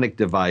iconic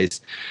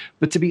device.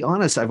 But to be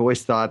honest, I've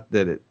always thought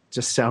that it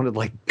just sounded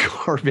like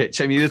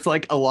garbage. I mean, it's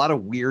like a lot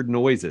of weird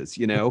noises,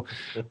 you know.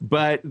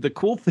 But the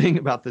cool thing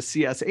about the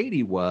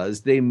CS80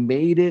 was they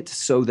made it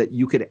so that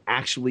you could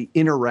actually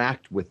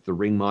interact with the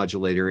ring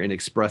modulator in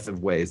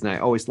expressive ways. And I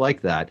always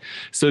like that.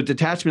 So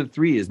Detachment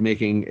 3 is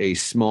making a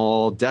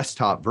small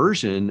desktop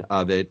version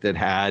of it that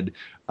had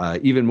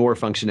even more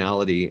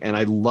functionality. And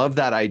I love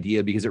that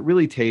idea because it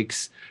really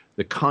takes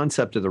the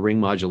concept of the ring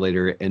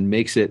modulator and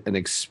makes it an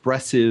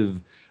expressive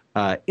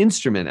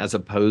instrument as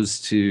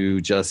opposed to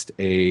just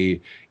a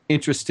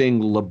interesting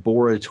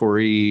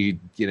laboratory,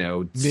 you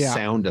know,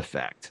 sound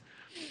effect.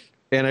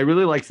 And I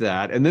really liked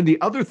that. And then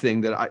the other thing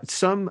that I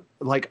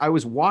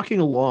was walking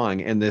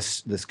along and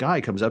this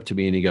guy comes up to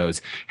me and he goes,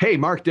 "Hey,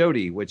 Mark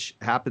Doty," which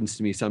happens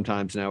to me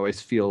sometimes. And I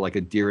always feel like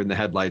a deer in the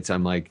headlights.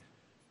 I'm like,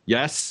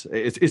 yes,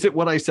 is it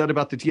what I said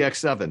about the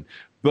TX7?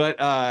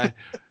 But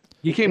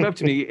he came up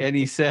to me and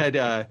he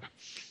said,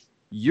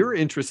 "You're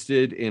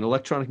interested in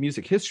electronic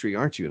music history,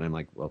 aren't you?" And I'm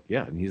like, "Well,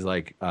 yeah." And he's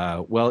like,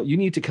 "Well, you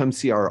need to come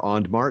see our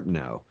On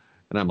Martineau."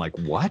 And I'm like,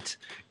 "What?"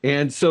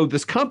 And so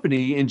this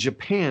company in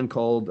Japan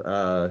called,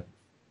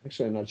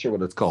 actually, I'm not sure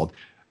what it's called.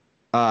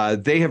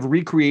 They have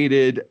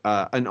recreated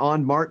an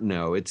On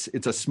Martineau. It's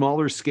a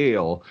smaller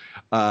scale,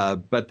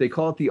 but they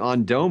call it the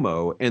On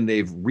Domo, and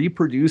they've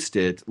reproduced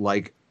it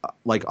like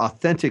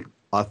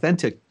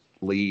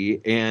authentically,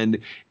 and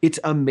it's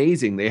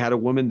amazing. They had a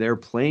woman there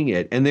playing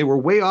it, and they were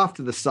way off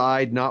to the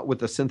side, not with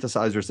the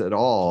synthesizers at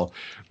all,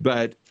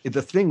 but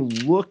the thing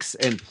looks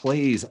and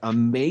plays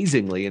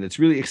amazingly, and it's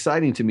really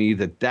exciting to me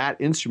that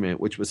instrument,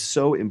 which was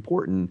so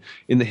important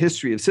in the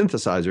history of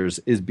synthesizers,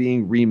 is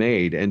being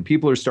remade, and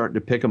people are starting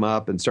to pick them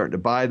up and starting to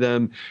buy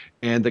them,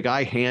 and the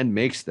guy hand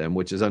makes them,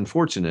 which is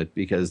unfortunate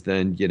because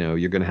then, you know,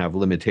 you're going to have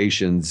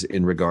limitations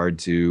in regard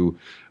to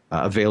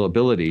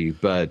availability.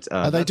 But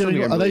are they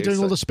doing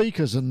all the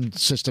speakers and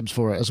systems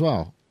for it as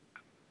well?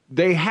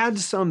 They had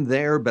some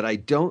there, but I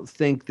don't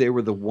think they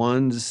were the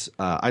ones.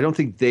 I don't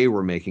think they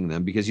were making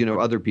them because, you know,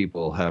 other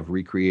people have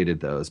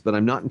recreated those, but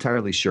I'm not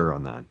entirely sure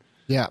on that.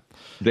 Yeah.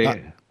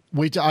 I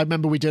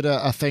remember we did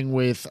a thing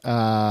with the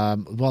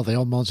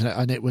On Martineau,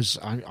 and it was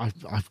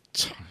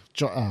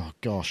oh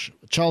gosh,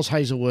 Charles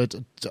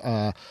Hazelwood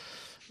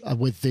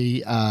with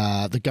the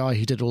guy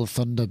who did all the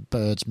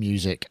Thunderbirds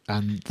music,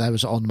 and there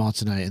was On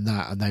Martineau in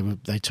that,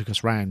 and they took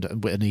us round,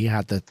 and he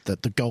had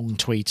the gong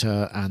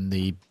tweeter and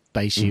the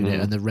bass unit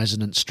and the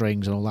resonant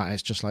strings and all that.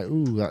 It's just like,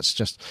 ooh, that's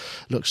just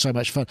looks so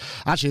much fun.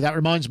 Actually, that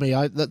reminds me,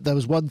 there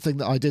was one thing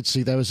that I did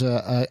see. There was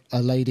a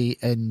lady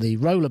in the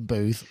Roland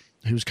booth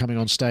who was coming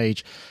on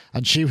stage,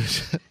 and she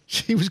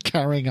was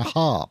carrying a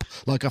harp,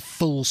 like a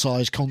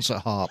full-size concert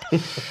harp,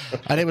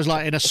 and it was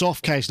like in a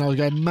soft case, and I was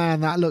going, man,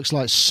 that looks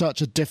like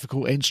such a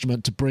difficult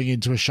instrument to bring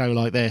into a show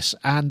like this.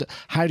 And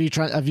how do you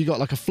have you got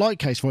like a flight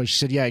case for it? She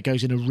said, yeah, it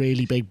goes in a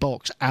really big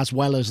box as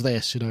well as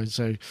this, you know.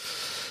 So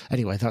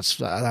anyway, that's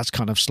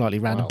kind of slightly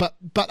random. Wow.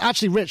 But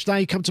actually, Rich, now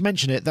you come to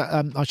mention it,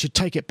 that I should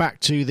take it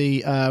back to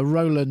the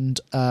Roland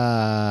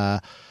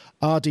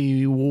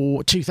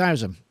RD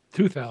 2000.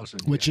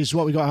 2000, which is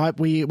what we got.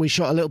 We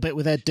shot a little bit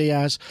with Ed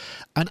Diaz,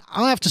 and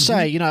I have to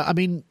say, you know, I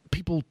mean,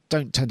 people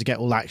don't tend to get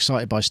all that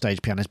excited by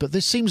stage pianos, but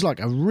this seems like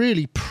a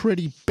really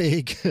pretty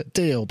big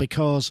deal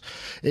because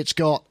it's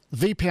got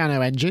the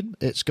piano engine,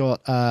 it's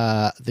got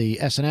the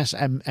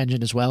SNS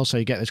engine as well, so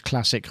you get this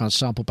classic kind of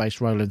sample-based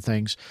Roland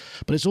things,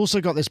 but it's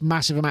also got this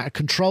massive amount of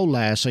control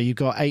layer, so you've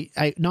got 9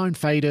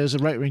 faders,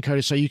 a rotary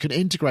encoder, so you can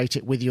integrate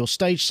it with your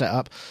stage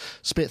setup,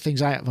 spit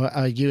things out of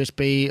a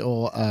USB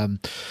or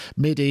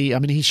MIDI. I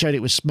mean, he showed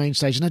it with main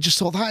stage, and I just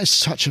thought that is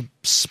such a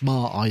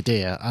smart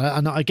idea,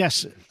 and I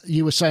guess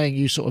you were saying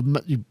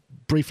you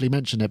briefly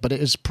mentioned it, but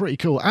it is pretty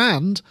cool,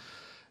 and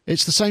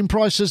it's the same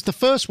price as the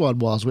first one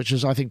was, which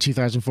was, I think,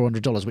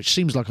 $2,400, which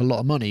seems like a lot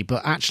of money,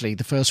 but actually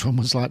the first one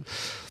was like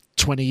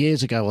 20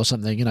 years ago or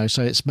something, you know,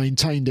 so it's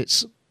maintained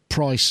its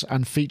price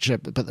and feature,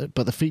 but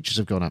the features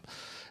have gone up.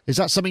 Is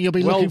that something you'll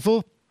be looking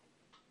for?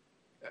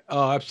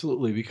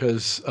 Absolutely,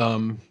 because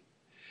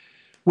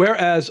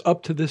whereas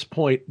up to this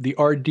point, the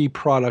RD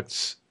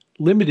products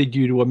limited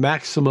you to a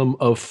maximum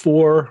of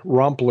 4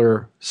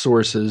 Rompler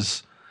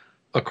sources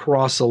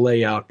across a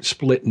layout,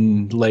 split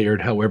and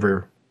layered,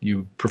 however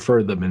you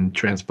prefer them, and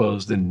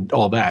transposed and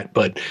all that.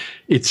 But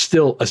it's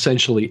still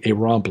essentially a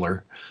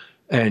Rompler.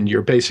 And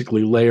you're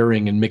basically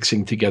layering and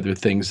mixing together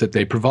things that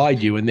they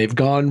provide you. And they've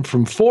gone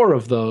from 4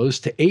 of those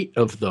to 8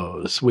 of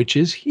those, which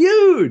is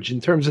huge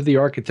in terms of the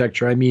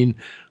architecture. I mean,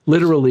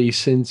 literally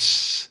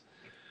since,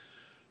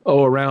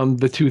 around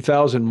the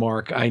 2000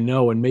 mark, I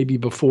know, and maybe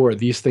before,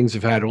 these things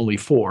have had only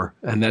 4,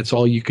 and that's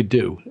all you could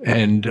do.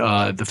 And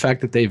the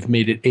fact that they've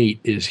made it 8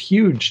 is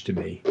huge to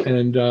me.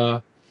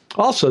 And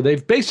also,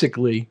 they've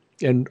basically,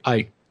 and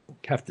I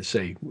have to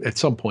say, at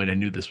some point I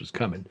knew this was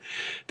coming.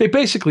 They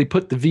basically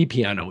put the V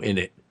piano in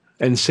it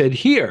and said,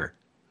 "Here,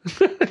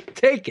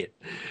 take it.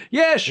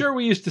 Yeah, sure,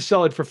 we used to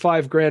sell it for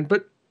 $5,000,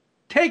 but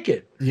take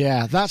it."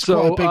 Yeah, that's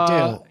quite a big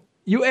deal.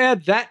 You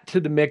add that to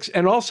the mix,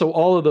 and also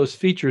all of those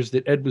features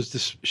that Ed was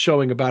just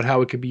showing about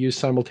how it could be used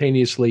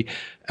simultaneously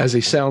as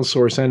a sound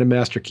source and a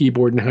master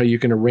keyboard, and how you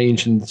can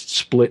arrange and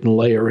split and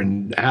layer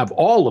and have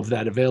all of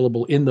that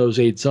available in those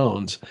 8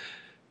 zones.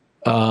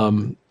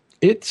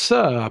 It's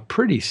a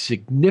pretty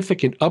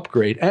significant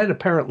upgrade, and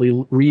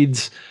apparently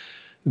reads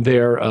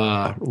their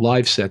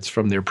live sets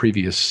from their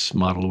previous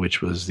model,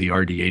 which was the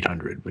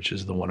RD800, which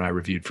is the one I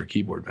reviewed for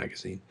Keyboard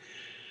Magazine.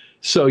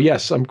 So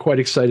yes, I'm quite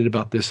excited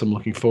about this. I'm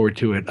looking forward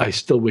to it. I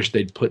still wish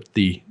they'd put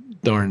the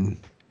darn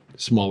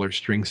smaller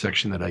string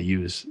section that I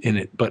use in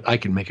it, but I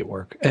can make it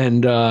work.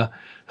 And I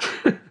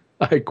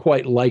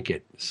quite like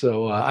it.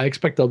 So I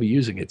expect I'll be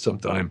using it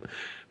sometime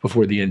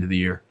before the end of the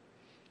year.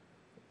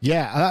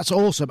 Yeah, that's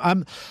awesome.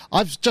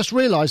 I've just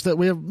realised that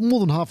we're more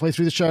than halfway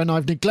through the show, and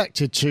I've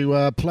neglected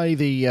to play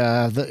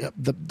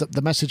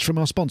the message from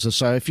our sponsors.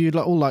 So if you'd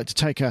all like to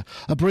take a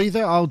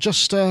breather, I'll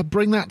just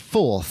bring that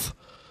forth.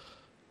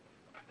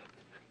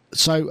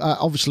 So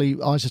obviously,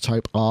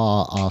 iZotope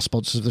are our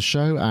sponsors of the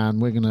show,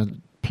 and we're going to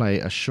play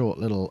a short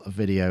little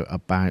video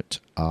about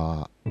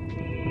our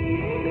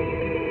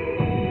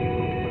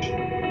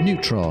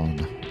Neutron,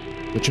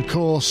 which of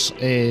course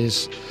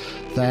is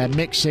their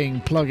mixing,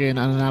 plugin and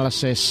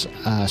analysis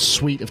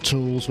suite of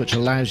tools, which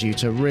allows you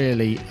to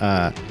really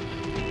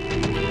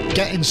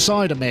get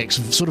inside a mix,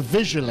 sort of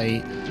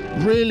visually.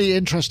 Really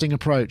interesting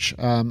approach.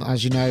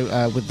 As you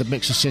know, with the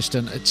Mix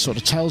Assistant, it sort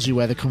of tells you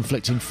where the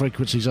conflicting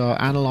frequencies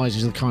are,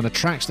 analyzes the kind of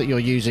tracks that you're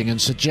using, and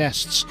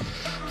suggests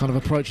kind of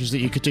approaches that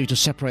you could do to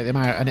separate them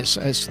out. And it's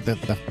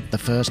the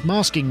first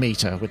masking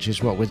meter, which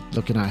is what we're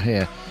looking at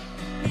here.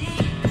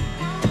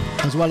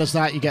 As well as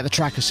that, you get the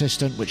Track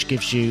Assistant, which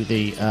gives you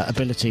the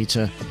ability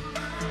to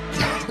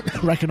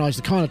recognise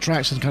the kind of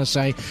tracks and kind of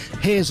say,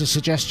 here's a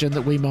suggestion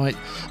that we might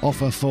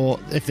offer for,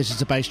 if this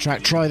is a bass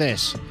track, try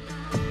this.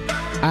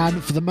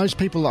 And for the most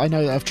people that I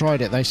know that have tried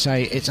it, they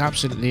say it's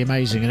absolutely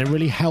amazing, and it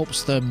really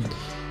helps them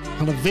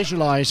kind of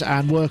visualise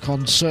and work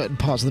on certain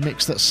parts of the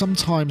mix that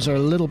sometimes are a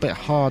little bit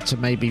hard to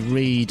maybe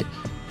read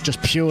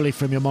just purely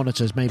from your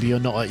monitors. Maybe you're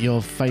not at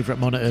your favourite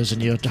monitors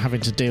and you're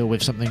having to deal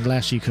with something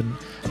less. You can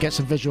get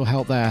some visual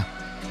help there.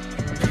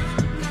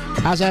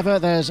 As ever,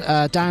 there's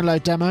a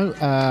download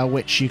demo,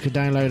 which you can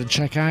download and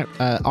check out,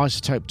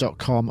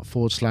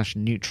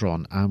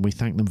 iZotope.com/Neutron. And we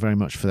thank them very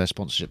much for their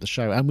sponsorship of the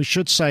show. And we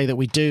should say that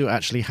we do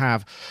actually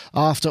have,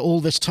 after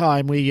all this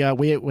time, we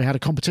had a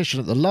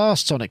competition at the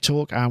last Sonic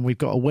Talk, and we've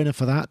got a winner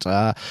for that.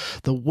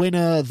 The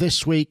winner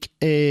this week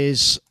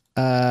is...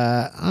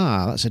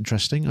 that's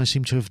interesting. I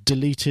seem to have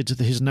deleted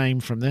his name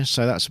from this,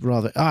 so that's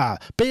rather...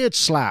 Beard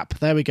Slap.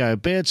 There we go.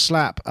 Beard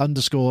Slap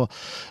 _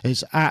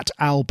 is at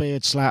Al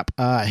Beard Slap.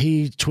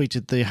 He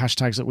tweeted the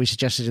hashtags that we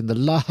suggested in the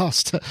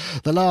last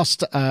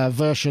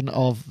version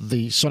of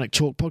the Sonic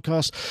Talk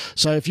podcast.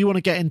 So if you want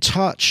to get in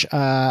touch,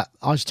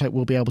 iZotope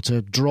will be able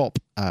to drop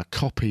a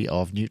copy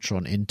of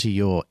Neutron into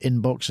your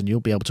inbox, and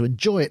you'll be able to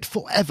enjoy it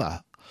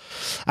forever.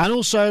 And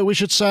also, we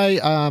should say,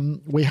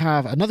 we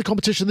have another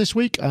competition this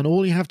week, and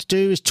all you have to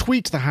do is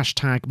tweet the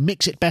hashtag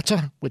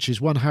MixItBetter, which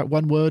is one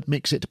word,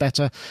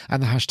 MixItBetter,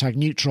 and the hashtag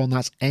Neutron,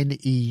 that's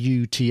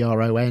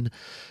NEUTRON,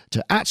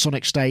 to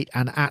 @SonicState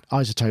and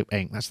 @iZotope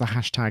Inc. That's the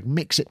hashtag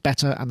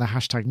MixItBetter and the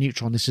hashtag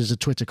Neutron. This is a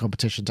Twitter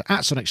competition to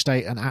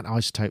 @SonicState and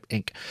 @iZotope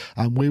Inc.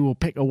 And we will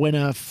pick a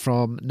winner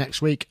from next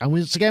week. And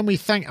once again, we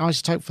thank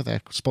iZotope for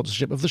their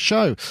sponsorship of the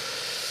show.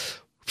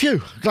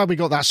 Phew, glad we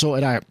got that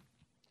sorted out.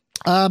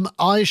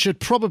 I should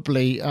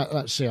probably,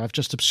 let's see, I've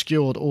just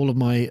obscured all of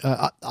my,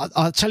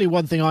 I'll tell you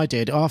one thing I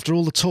did after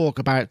all the talk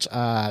about,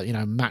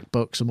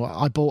 MacBooks and what,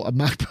 I bought a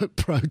MacBook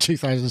Pro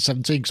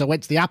 2017 because I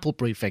went to the Apple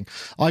briefing.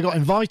 I got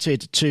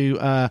invited to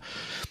an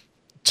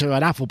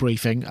Apple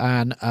briefing,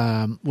 and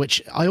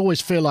which I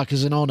always feel like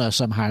is an honour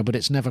somehow, but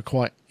it's never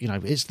quite,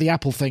 it's the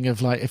Apple thing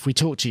of like, if we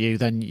talk to you,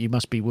 then you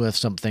must be worth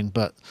something,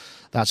 but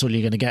that's all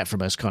you're going to get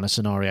from us kind of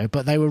scenario.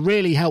 But they were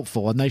really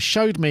helpful, and they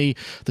showed me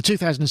the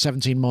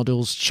 2017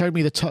 models, showed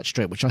me the touch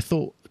strip, which I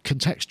thought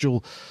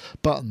contextual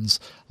buttons.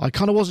 I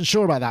kind of wasn't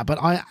sure about that,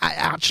 but I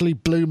actually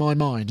blew my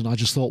mind, and I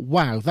just thought,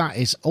 wow, that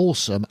is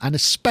awesome. And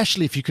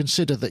especially if you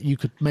consider that you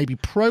could maybe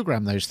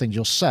program those things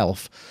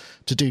yourself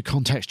to do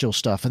contextual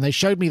stuff. And they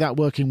showed me that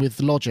working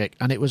with Logic,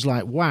 and it was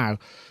like, wow.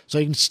 So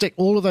you can stick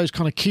all of those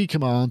kind of key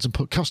commands and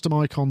put custom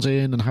icons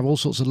in and have all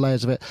sorts of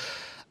layers of it.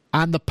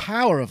 And the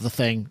power of the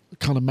thing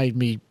kind of made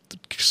me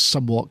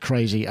somewhat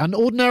crazy. And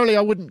ordinarily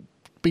I wouldn't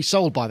be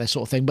sold by this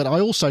sort of thing, but I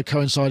also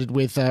coincided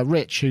with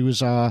Rich, who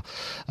was our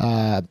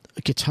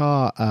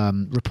guitar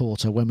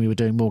reporter when we were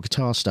doing more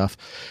guitar stuff.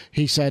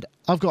 He said,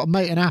 I've got a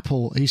mate in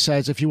Apple. He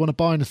says if you want to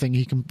buy anything,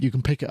 you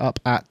can pick it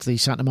up at the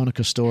Santa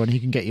Monica store and he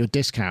can get you a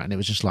discount. And it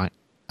was just like,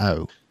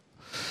 oh,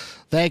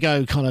 there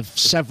go kind of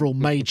several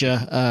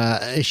major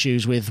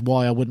issues with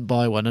why I wouldn't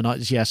buy one.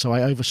 And so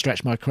I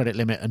overstretched my credit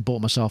limit and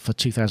bought myself a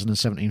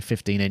 2017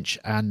 15-inch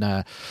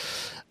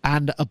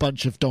and a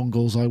bunch of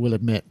dongles, I will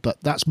admit, but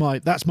that's my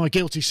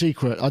guilty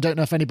secret. I don't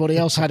know if anybody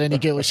else had any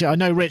guilty secret. I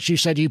know, Rich, you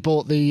said you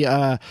bought the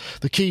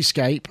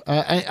Keyscape,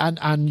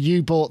 and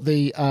you bought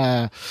the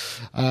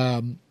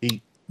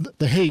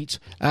Heat,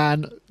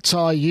 and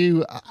Ty,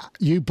 you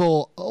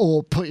bought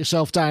or put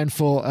yourself down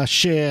for a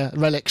Sheer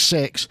Relic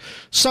 6.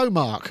 So,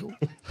 Mark,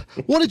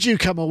 what did you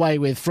come away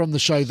with from the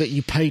show that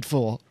you paid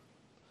for?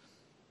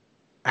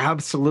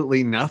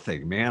 Absolutely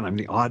nothing, man. I'm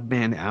the odd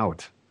man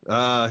out.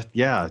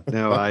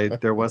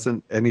 There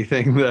wasn't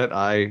anything that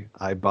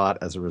I bought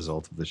as a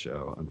result of the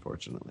show,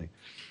 unfortunately.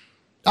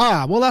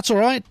 Well, that's all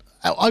right.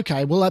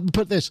 Okay, well, let me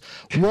put this.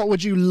 What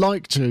would you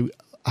like to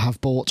have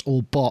bought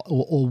or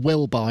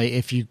will buy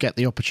if you get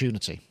the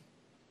opportunity?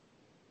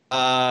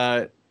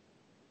 There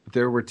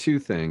were two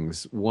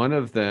things. One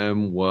of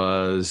them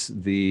was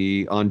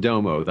the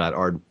Ondomo, that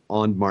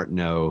on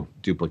Martineau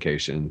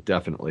duplication.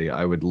 Definitely.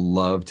 I would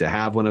love to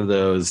have one of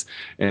those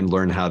and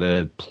learn how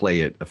to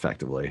play it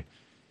effectively.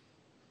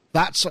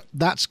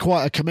 That's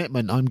quite a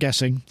commitment, I'm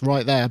guessing,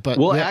 right there. But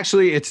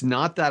actually, it's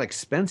not that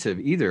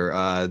expensive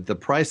either. The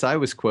price I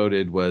was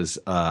quoted was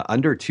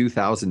under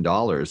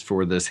 $2,000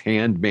 for this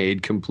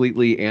handmade,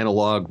 completely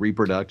analog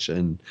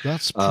reproduction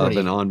of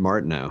an On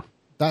Martineau.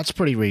 That's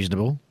pretty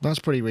reasonable.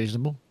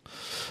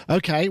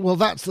 Okay, well,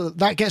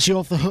 that gets you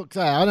off the hook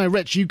there. I know,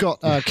 Rich, you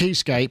got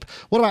Keyscape.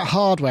 What about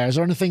hardware? Is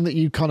there anything that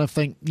you kind of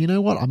think, you know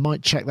what, I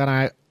might check that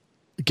out,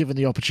 given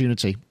the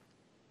opportunity?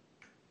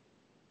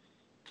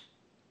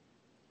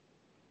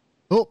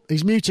 Oh,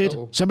 he's muted.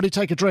 Uh-oh. Somebody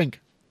take a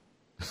drink.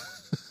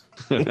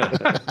 In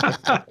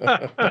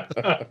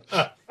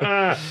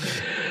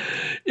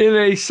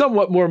a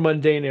somewhat more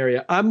mundane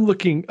area,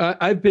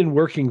 I've been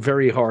working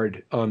very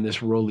hard on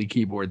this Roly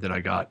keyboard that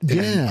I got.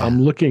 Yeah.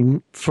 I'm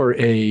looking for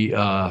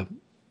a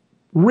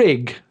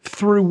rig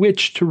through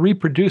which to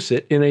reproduce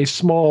it in a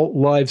small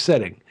live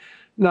setting.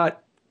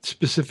 Not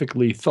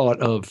specifically thought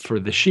of for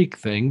the Chic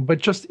thing, but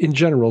just in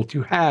general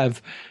to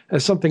have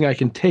as something I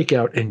can take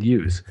out and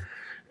use.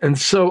 And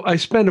so I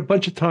spend a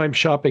bunch of time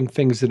shopping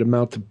things that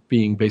amount to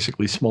being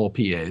basically small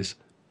PAs.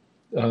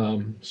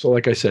 So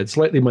like I said,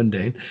 slightly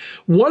mundane.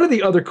 One of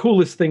the other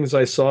coolest things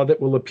I saw that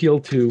will appeal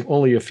to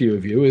only a few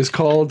of you is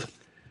called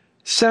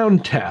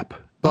SoundTap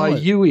by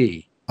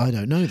UE. I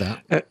don't know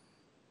that.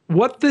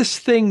 What this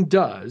thing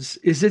does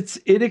is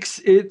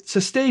it's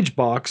a stage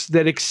box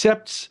that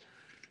accepts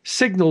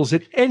signals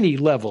at any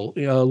level,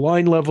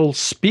 line level,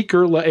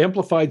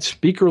 amplified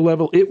speaker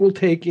level. It will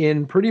take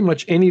in pretty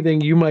much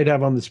anything you might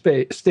have on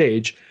the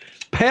stage,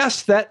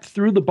 pass that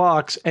through the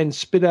box, and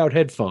spit out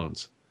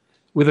headphones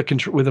with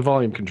a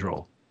volume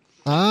control.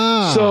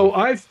 So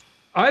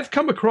I've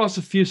come across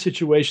a few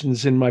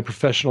situations in my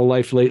professional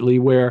life lately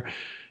where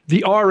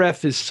the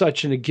RF is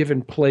such in a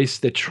given place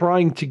that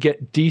trying to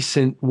get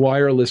decent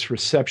wireless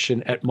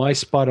reception at my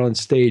spot on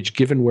stage,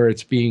 given where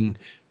it's being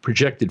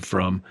projected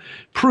from,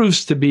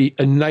 proves to be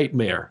a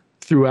nightmare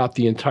throughout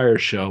the entire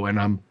show, and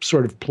I'm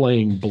sort of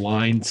playing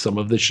blind some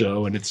of the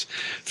show, and it's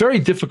very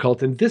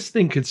difficult. And this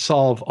thing could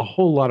solve a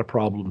whole lot of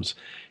problems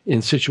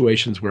in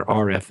situations where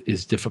RF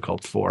is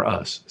difficult for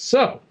us.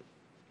 So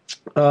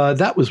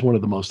that was one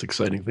of the most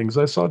exciting things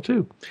I saw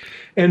too.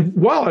 And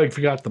while I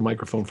forgot the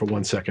microphone for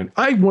 1 second,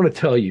 I want to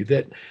tell you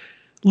that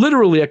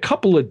literally a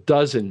couple of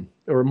dozen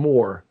or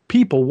more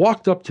people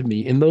walked up to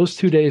me in those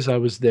 2 days I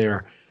was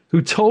there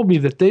who told me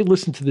that they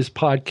listen to this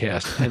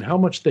podcast and how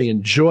much they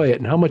enjoy it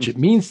and how much it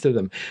means to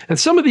them. And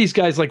some of these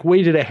guys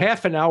waited a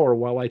half an hour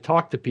while I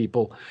talked to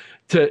people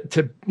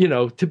to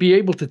be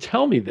able to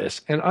tell me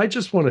this. And I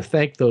just want to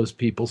thank those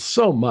people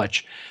so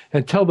much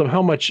and tell them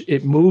how much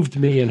it moved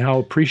me and how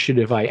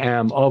appreciative I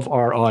am of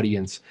our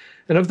audience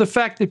and of the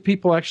fact that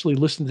people actually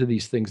listen to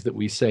these things that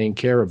we say and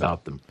care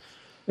about them.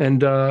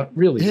 And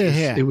really,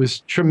 it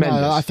was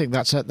tremendous. No, I think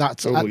that's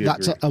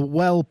a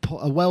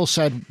well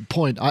said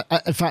point.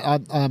 In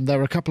fact, there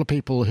were a couple of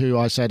people who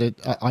I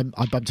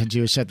bumped into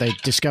who said they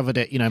discovered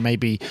it,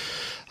 maybe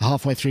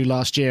halfway through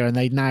last year, and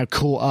they now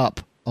caught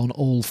up on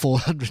all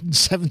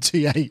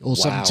 478 or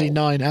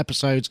 79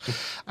 episodes.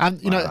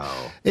 And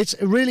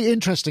it's really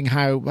interesting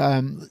how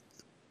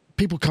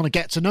people kind of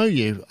get to know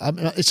you.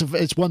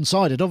 It's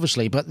one-sided,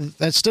 obviously, but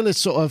there still is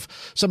sort of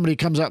somebody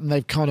comes up and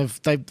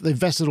they've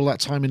invested all that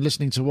time in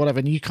listening to whatever,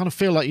 and you kind of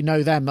feel like you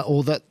know them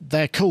or that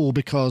they're cool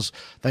because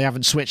they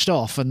haven't switched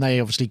off and they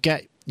obviously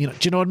get you know,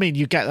 do you know what I mean?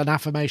 You get an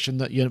affirmation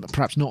that you're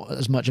perhaps not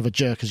as much of a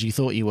jerk as you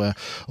thought you were,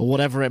 or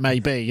whatever it may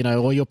be, you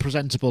know, or you're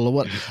presentable or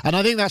what. And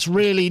I think that's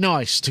really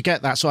nice to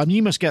get that. So, and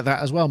you must get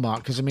that as well, Mark,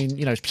 because I mean,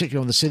 you know,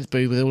 particularly on the synth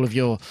booth with all of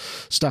your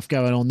stuff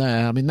going on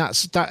there. I mean,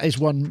 that is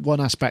one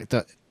aspect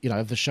that, you know,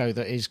 of the show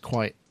that is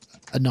quite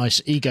a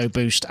nice ego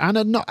boost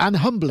and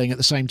humbling at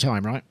the same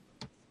time, right?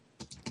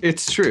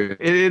 It's true.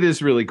 It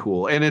is really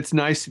cool. And it's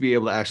nice to be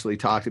able to actually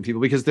talk to people,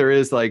 because there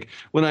is, like,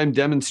 when I'm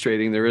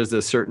demonstrating, there is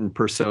a certain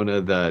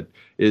persona that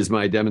is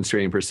my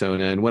demonstrating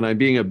persona. And when I'm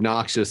being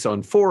obnoxious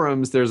on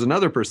forums, there's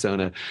another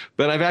persona.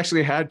 But I've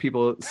actually had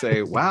people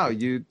say, wow,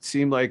 you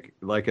seem like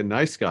a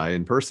nice guy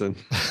in person.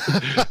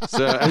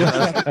 So,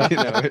 you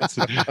know,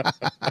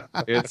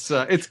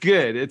 it's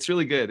good. It's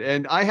really good.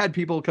 And I had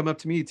people come up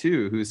to me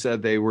too, who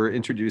said they were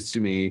introduced to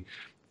me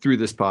through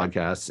this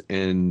podcast,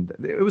 and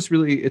it's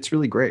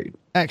really great.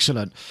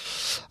 Excellent.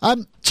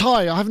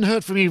 Ty, I haven't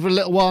heard from you for a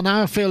little while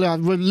now. I feel like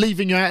we're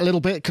leaving you out a little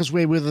bit because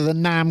we're with the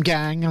NAMM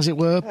gang, as it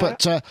were.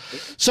 But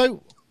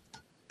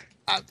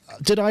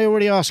did I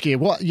already ask you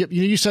what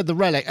you said? The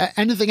Relic.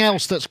 Anything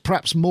else that's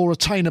perhaps more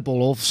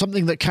attainable, or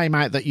something that came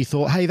out that you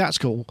thought, hey, that's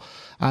cool,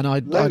 and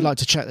I'd like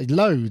to check?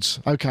 Loads.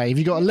 Okay, have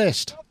you got a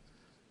list?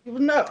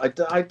 No,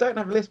 I don't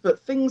have a list, but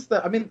things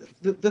that, I mean,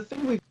 the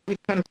thing we've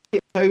kind of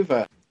skipped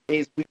over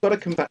is we've got to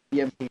come back to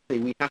the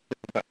MPC. We have to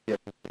come back to the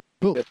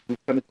MPC.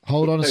 Cool.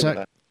 Hold on a sec.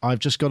 That. I've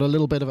just got a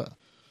little bit of a...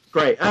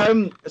 Great.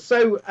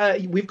 So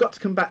we've got to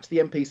come back to the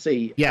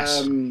MPC.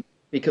 Yes.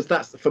 Because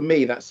for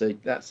me, that's a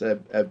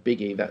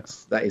biggie.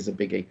 That is a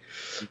biggie.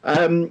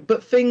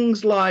 But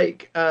things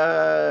like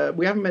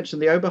we haven't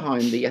mentioned the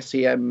Oberheim,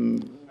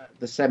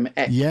 the SEM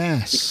X.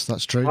 Yes,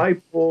 that's true. I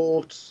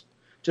bought,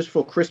 just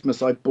for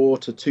Christmas, I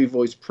bought a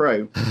 2-Voice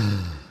Pro.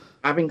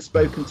 Having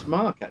spoken to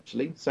Mark,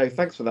 actually, so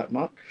thanks for that,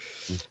 Mark.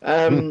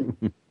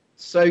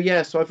 So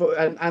I thought,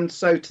 and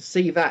so to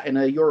see that in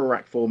a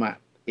Eurorack format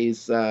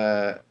is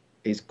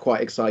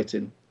quite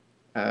exciting,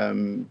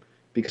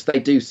 because they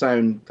do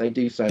sound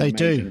amazing.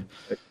 Do.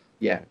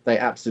 Yeah, they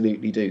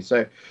absolutely do.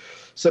 So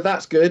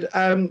that's good.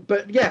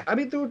 But yeah, I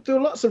mean, there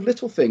were lots of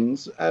little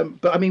things.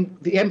 But I mean,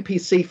 the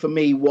MPC for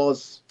me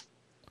was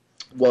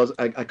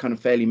a kind of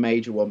fairly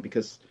major one,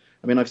 because,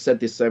 I mean, I've said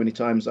this so many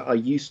times that I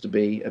used to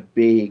be a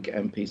big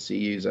MPC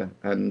user,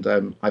 and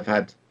I've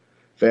had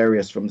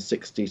various from the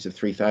 60 to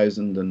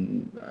 3000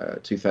 and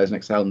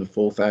 2000 XL and the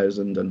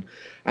 4000, and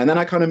then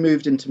I kind of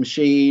moved into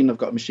Machine. I've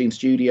got a Machine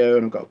Studio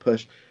and I've got a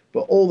Push,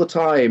 but all the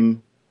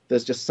time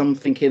there's just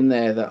something in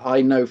there that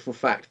I know for a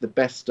fact the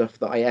best stuff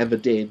that I ever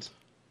did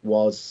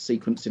was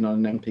sequencing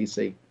on an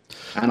MPC,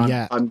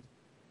 and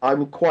I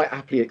would quite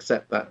happily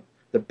accept that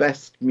the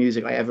best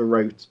music I ever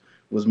wrote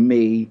was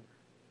me,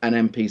 an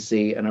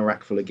MPC, and a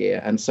rack full of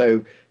gear. And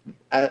so,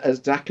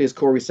 exactly as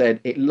Corey said,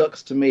 it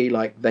looks to me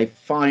like they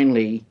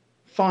finally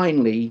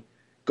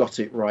got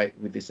it right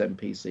with this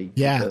MPC.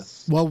 Yeah.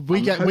 Well,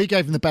 we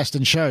gave them the best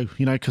in show,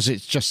 you know, because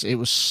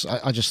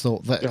I just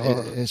thought that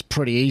it's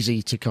pretty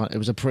easy to it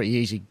was a pretty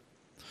easy.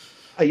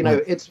 You know,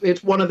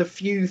 it's one of the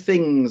few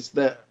things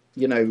that,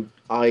 you know,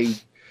 I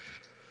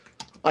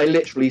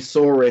literally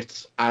saw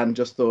it and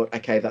just thought,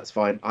 okay, that's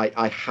fine.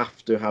 I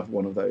have to have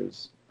one of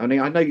those. I mean,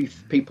 I know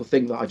people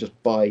think that I just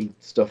buy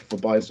stuff for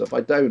buying stuff.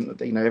 I don't.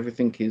 You know,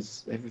 everything.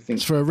 It's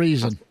for a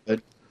reason.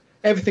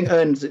 Everything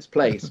earns its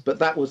place. But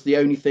that was the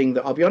only thing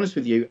that, I'll be honest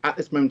with you, at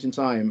this moment in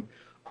time,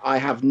 I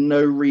have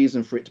no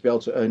reason for it to be able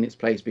to earn its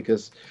place,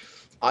 because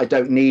I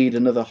don't need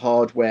another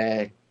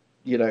hardware,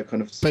 you know,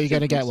 kind of. But you're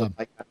going to get one.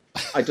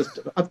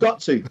 I've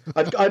got to.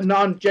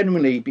 I'm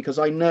genuinely, because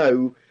I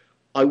know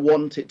I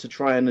want it to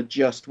try and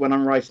adjust when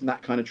I'm writing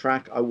that kind of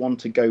track. I want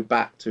to go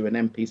back to an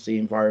MPC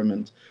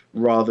environment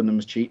rather than a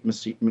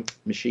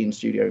Machine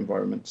Studio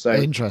environment. So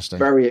interesting.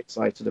 Very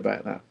excited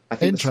about that. I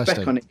think the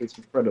spec on it is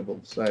incredible.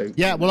 So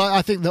yeah, well,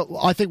 I think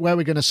where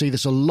we're going to see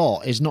this a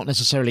lot is not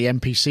necessarily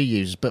MPC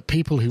users, but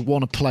people who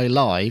want to play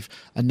live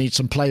and need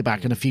some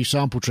playback and a few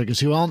sample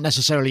triggers, who aren't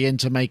necessarily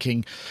into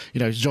making,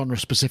 you know, genre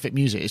specific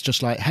music. It's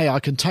just like, hey,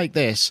 I can take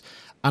this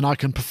and I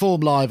can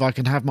perform live, I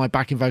can have my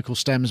backing vocal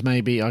stems,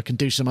 maybe I can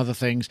do some other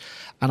things,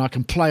 and I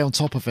can play on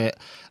top of it.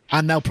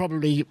 And they'll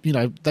probably, you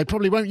know, they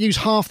probably won't use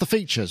half the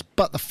features,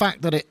 but the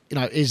fact that it, you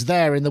know, is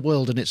there in the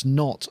world and it's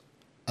not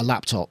a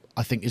laptop,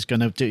 I think is going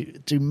to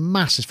do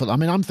masses for them. I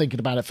mean, I'm thinking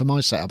about it for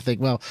my setup. I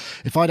think, well,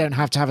 if I don't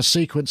have to have a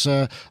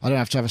sequencer, I don't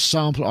have to have a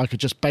sampler, I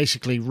could just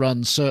basically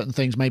run certain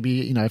things. Maybe,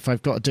 you know, if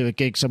I've got to do a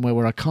gig somewhere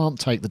where I can't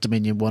take the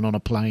Dominion one on a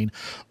plane,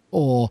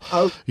 or,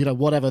 you know,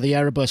 whatever, the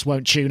Erebus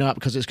won't tune up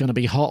because it's going to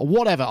be hot, or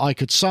whatever, I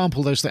could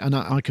sample those things and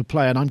I could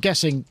play. And I'm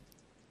guessing,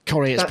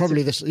 Corey, it's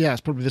probably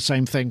the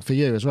same thing for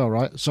you as well,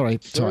 right? Sorry.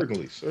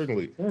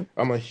 Certainly.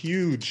 I'm a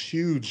huge,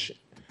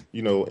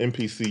 you know,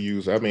 MPC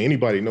user. I mean,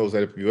 anybody knows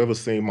that. If you've ever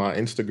seen my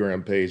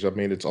Instagram page, I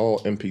mean, it's all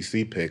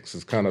MPC pics.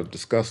 It's kind of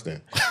disgusting.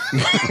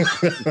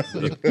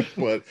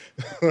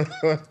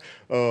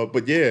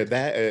 but yeah,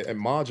 that and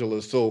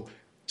modular. So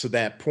to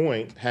that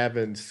point,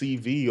 having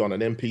CV on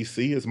an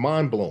MPC is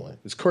mind blowing.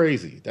 It's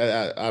crazy.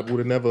 I would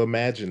have never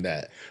imagined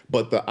that.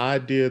 But the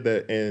idea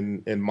that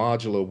in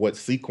modular, what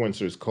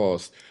sequencers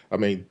cost, I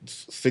mean,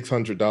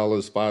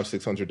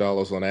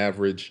 $600 on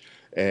average,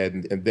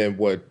 and then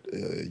what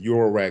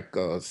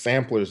Eurorack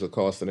samplers are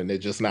costing, and they're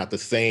just not the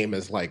same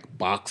as like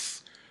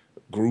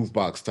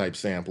Groovebox type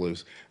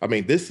samplers. I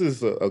mean, this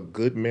is a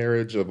good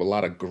marriage of a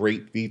lot of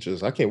great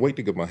features. I can't wait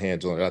to get my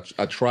hands on it.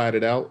 I tried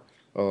it out.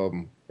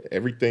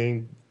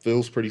 Everything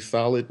feels pretty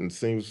solid and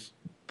seems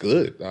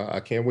good. I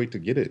can't wait to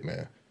get it,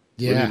 man.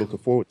 Yeah. Really looking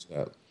forward to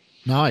that.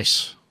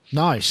 Nice.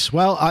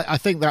 Well, I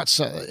think that's,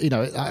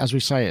 as we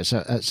say, it's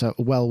a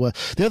well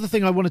worth. The other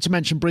thing I wanted to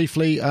mention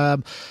briefly,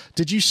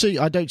 did you see,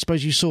 I don't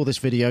suppose you saw this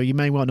video, you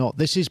may well not.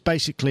 This is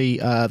basically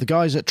the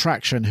guys at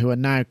Traction, who are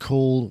now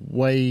called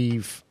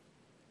Wave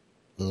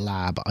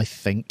Lab, I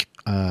think.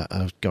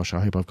 Gosh,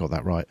 I hope I've got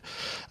that right.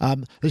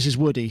 This is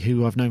Woody,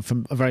 who I've known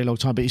from a very long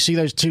time. But you see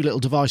those two little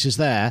devices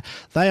there?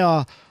 They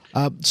are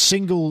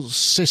single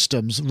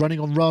systems running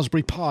on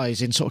Raspberry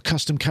Pis in sort of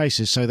custom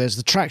cases. So there's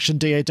the Traction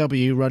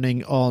DAW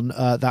running on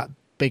that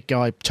big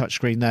guy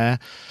touchscreen there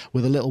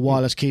with a little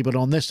wireless keyboard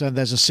on this, and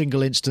there's a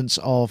single instance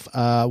of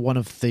one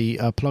of the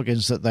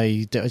plugins that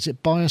they do. Is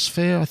it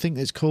Biosphere, I think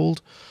it's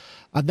called?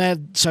 And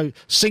then, so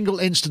single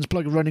instance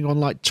plugin running on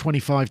like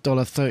 $25,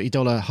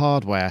 $30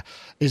 hardware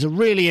is a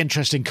really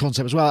interesting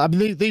concept as well. I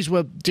mean, these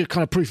were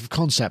kind of proof of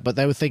concept, but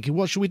they were thinking,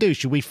 what should we do?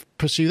 Should we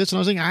pursue this? And I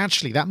was thinking,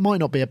 actually, that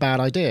might not be a bad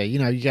idea. You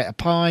know, you get a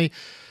Pi,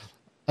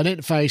 an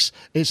interface,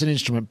 it's an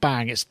instrument,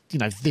 bang, it's, you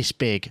know, this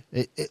big.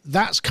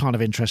 That's kind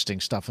of interesting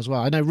stuff as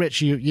well. I know,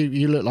 Rich,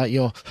 you look like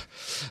you're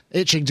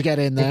itching to get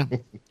in there.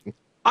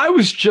 I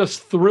was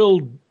just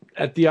thrilled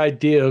at the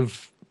idea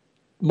of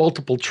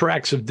multiple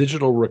tracks of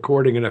digital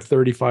recording in a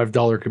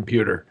 $35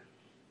 computer.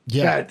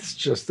 Yeah. That's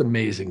just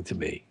amazing to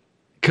me.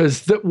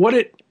 Because what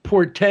it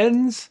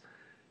portends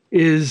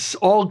is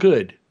all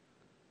good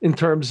in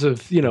terms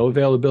of, you know,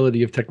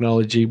 availability of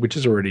technology, which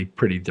is already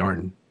pretty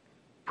darn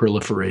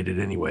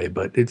proliferated anyway.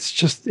 But it's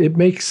just, it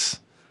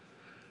makes...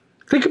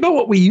 Think about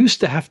what we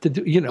used to have to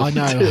do, you know, I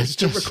know.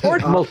 to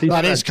record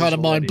multi-track. That is kind of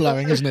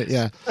mind-blowing, isn't it?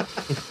 Yeah.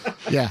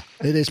 Yeah,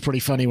 it is pretty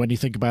funny when you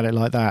think about it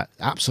like that.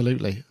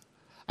 Absolutely.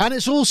 And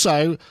it's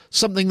also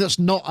something that's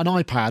not an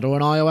iPad or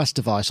an iOS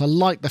device. I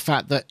like the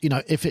fact that, you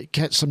know, if it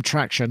gets some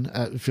traction,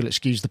 if you'll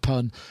excuse the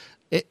pun,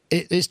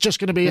 it's just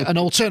going to be an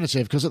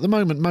alternative, because at the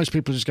moment, most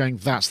people are just going,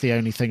 that's the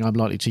only thing I'm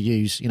likely to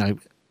use, you know,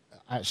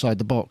 outside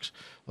the box.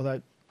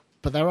 But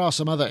there are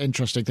some other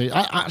interesting things.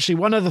 Actually,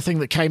 one other thing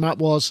that came up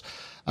was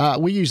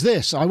we use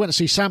this. I went to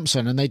see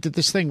Samson, and they did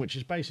this thing, which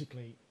is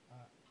basically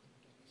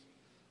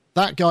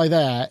that guy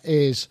there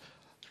is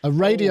a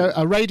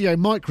radio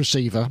mic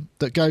receiver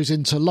that goes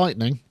into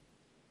Lightning.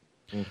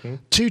 Mm-hmm.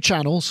 2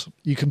 channels.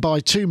 You can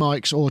buy 2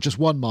 mics or just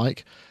 1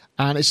 mic,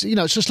 and it's, you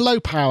know, it's just low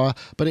power,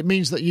 but it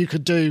means that you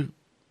could do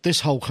this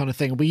whole kind of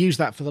thing. We use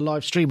that for the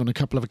live stream on a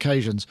couple of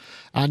occasions,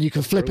 and you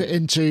can flip it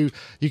into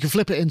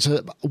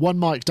 1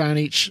 mic down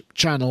each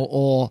channel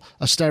or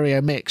a stereo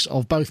mix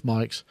of both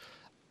mics,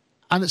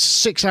 and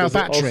it's a 6-hour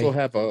battery.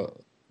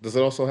 Does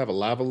it also have a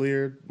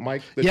lavalier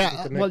mic that you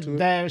can connect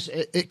to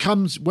it? It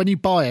comes when you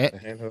buy it,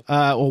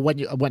 or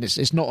when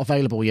it's not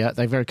available yet.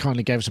 They very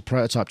kindly gave us a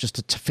prototype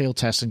just to field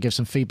test and give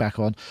some feedback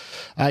on.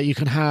 You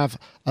can have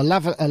a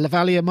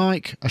lavalier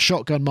mic, a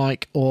shotgun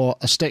mic, or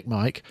a stick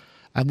mic,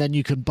 and then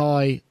you can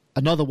buy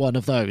another one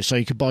of those. So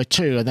you can buy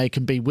 2, and they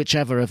can be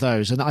whichever of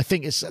those. And I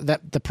think it's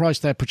that the price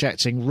they're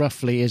projecting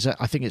roughly is,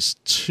 I think it's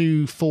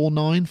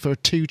 $249 for a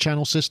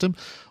 2-channel system,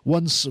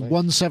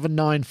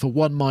 $179 for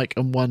 1 mic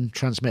and 1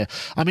 transmitter.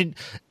 I mean,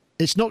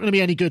 it's not going to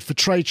be any good for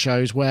trade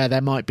shows where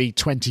there might be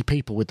 20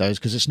 people with those,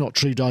 because it's not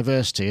true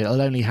diversity. It'll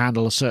only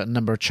handle a certain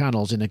number of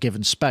channels in a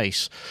given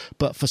space.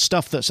 But for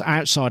stuff that's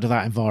outside of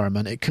that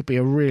environment, it could be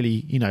a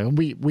really, you know, and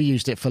we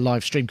used it for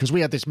live stream because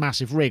we had this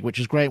massive rig, which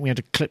was great. We had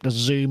to clip the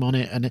zoom on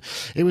it, and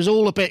it was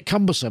all a bit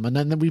cumbersome. And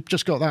then we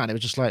just got that, and it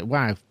was just like,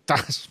 wow,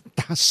 that's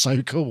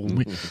so cool.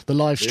 The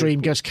live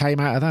stream just came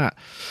out of that,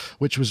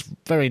 which was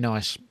very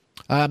nice.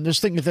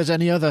 Just thinking if there's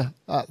any other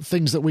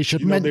things that we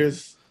should mention.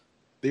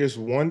 There's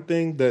one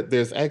thing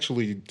there's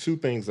actually 2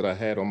 things that I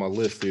had on my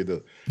list here.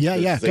 The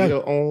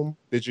Zeta Ohm.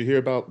 Did you hear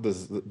about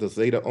the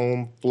Zeta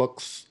Ohm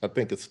Flux? I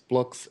think it's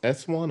Flux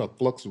S1 or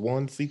Flux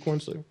 1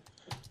 sequencer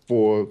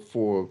for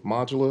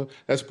modular.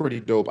 That's pretty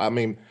dope. I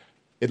mean,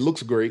 it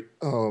looks great.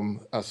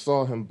 I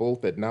saw him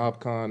both at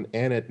KnobCon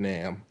and at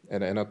NAMM,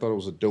 and I thought it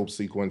was a dope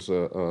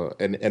sequencer.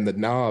 And the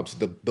knobs,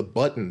 the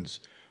buttons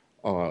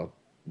are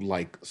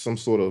like some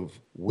sort of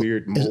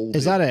weird mold.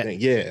 Is that it? Thing.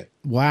 Yeah.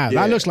 Wow,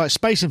 that looks like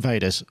Space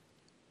Invaders.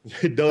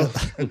 It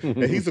does,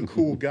 and he's a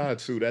cool guy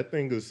too. That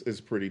thing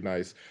is pretty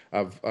nice.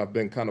 I've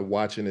been kind of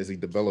watching as he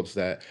develops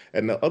that.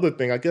 And the other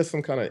thing, I guess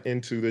I'm kind of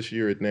into this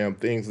year at NAMM,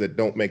 things that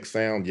don't make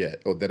sound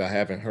yet or that I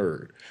haven't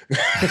heard. So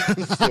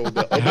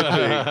the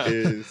other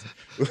thing is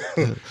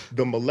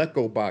the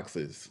Moleko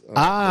boxes.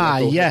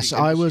 Moleko Yes,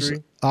 Heavy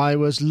Industry. I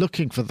was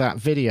looking for that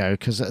video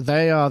because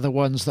they are the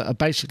ones that are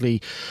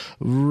basically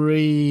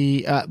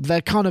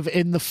they're kind of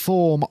in the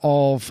form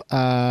of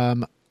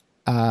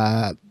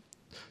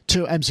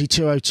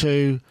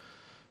MC202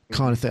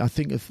 kind of thing. I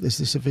think is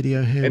this a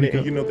video here? And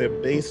they're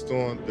based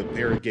on the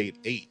Varigate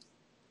 8.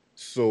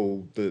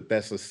 So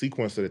that's a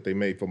sequencer that they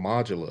made for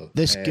modular.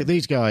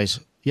 These guys.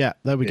 Yeah,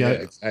 there we go.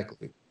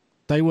 Exactly.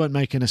 They weren't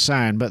making a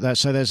sound, but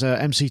so there's a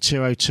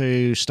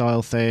MC202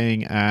 style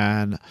thing,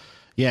 and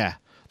yeah,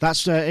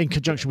 that's in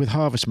conjunction with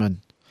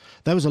Harvestman.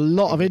 There was a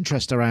lot of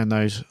interest around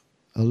those.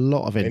 A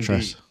lot of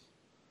interest. Indeed.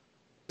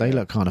 They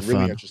look kind of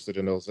really fun. Interested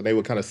in those, and they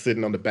were kind of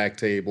sitting on the back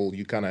table.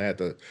 You kind of had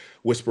to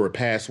whisper a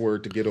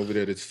password to get over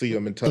there to see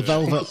them and touch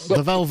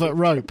the velvet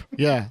rope.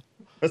 Yeah,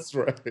 that's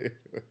right.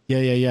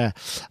 Yeah.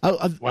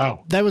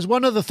 Wow. There was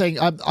one other thing.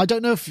 I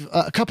don't know if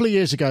a couple of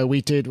years ago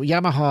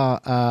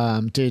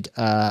Yamaha did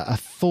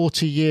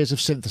 40 years of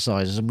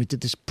synthesizers, and we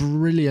did this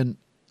brilliant.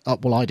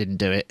 Well, I didn't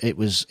do it. It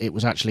was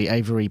actually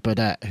Avery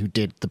Burdett who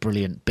did the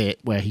brilliant bit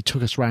where he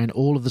took us around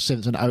all of the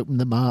synths and opened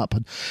them up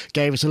and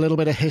gave us a little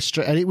bit of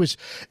history, and it was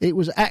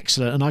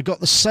excellent. And I got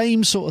the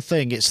same sort of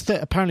thing. It's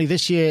apparently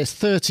this year it's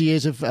 30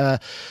 years of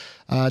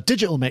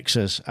digital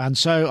mixers, and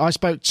so I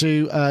spoke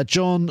to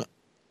John.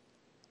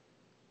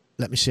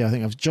 Let me see. I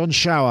think of John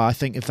Shower. I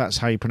think if that's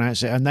how you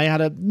pronounce it, and they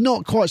had a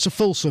not quite so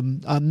fulsome,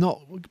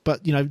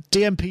 but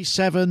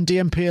DMP7,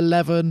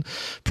 DMP11,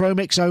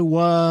 ProMix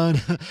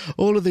 01,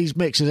 all of these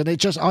mixes, and I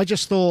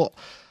just thought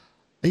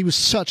he was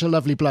such a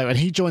lovely bloke, and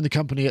he joined the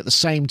company at the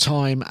same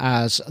time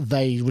as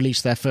they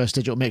released their first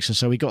digital mixer,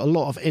 so we got a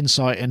lot of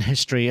insight and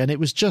history, and it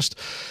was just.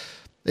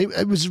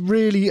 It was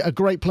really a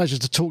great pleasure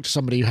to talk to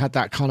somebody who had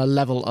that kind of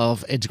level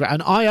of integration.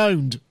 And I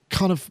owned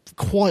kind of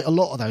quite a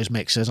lot of those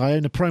mixers. I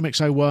owned a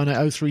ProMix 01, a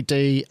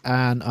 03D,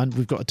 and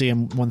we've got a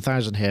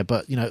DM1000 here.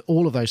 But,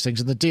 all of those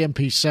things. And the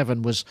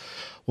DMP7 was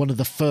one of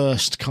the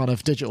first kind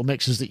of digital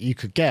mixers that you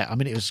could get. I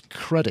mean, it was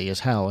cruddy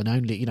as hell and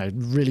only,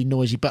 really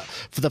noisy. But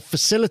for the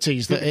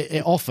facilities that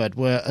it offered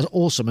were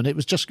awesome. And it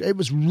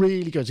was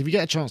really good. So if you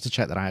get a chance to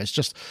check that out, it's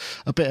just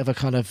a bit of a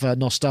kind of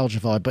nostalgia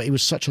vibe. But he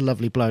was such a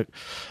lovely bloke.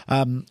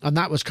 And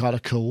that was kind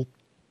of cool.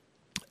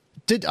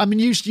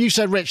 You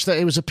said, Rich, that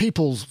it was a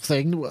people's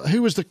thing.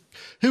 Who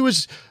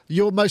was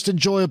your most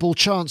enjoyable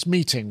chance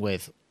meeting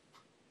with?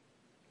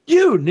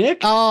 You,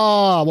 Nick.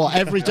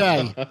 Every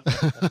day.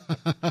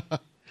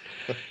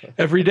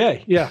 Every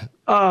day, yeah.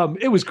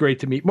 It was great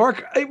to meet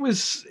Mark. It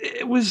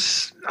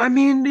was. I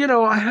mean,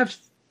 I have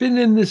been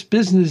in this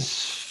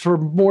business for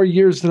more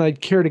years than I'd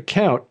care to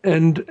count,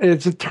 and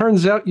as it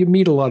turns out, you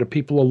meet a lot of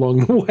people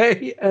along the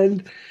way,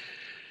 and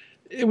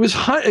it was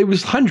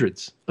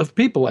hundreds of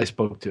people I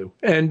spoke to,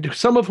 and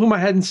some of whom I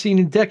hadn't seen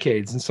in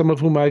decades, and some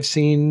of whom I've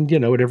seen,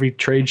 at every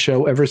trade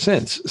show ever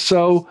since.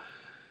 So,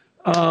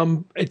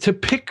 to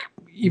pick.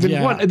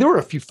 One. There were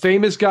a few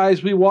famous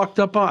guys we walked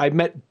up on. I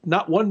met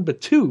not one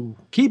but two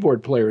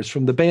keyboard players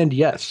from the band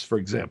Yes, for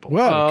example.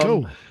 Wow,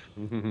 cool.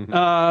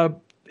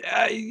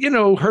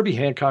 Herbie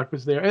Hancock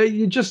was there.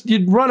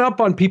 You'd run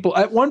up on people.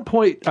 At one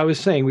point, I was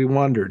saying we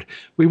wandered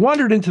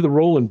into the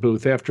Roland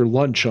booth after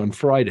lunch on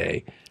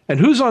Friday. And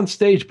who's on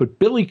stage but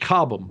Billy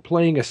Cobham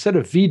playing a set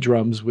of V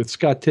drums with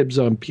Scott Tibbs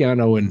on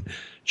piano and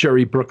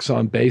Jerry Brooks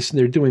on bass, and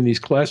they're doing these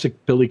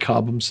classic Billy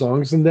Cobham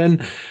songs. And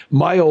then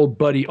my old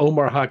buddy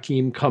Omar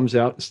Hakim comes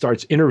out and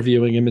starts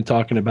interviewing him and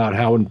talking about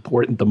how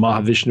important the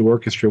Mahavishnu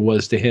Orchestra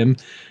was to him.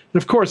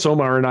 And of course,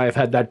 Omar and I have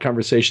had that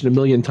conversation a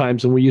million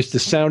times, and we used to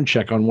sound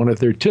check on one of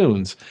their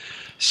tunes.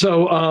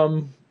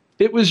 So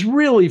it was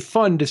really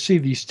fun to see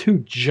these two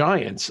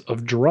giants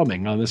of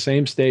drumming on the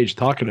same stage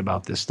talking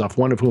about this stuff,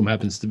 one of whom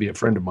happens to be a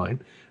friend of mine,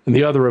 and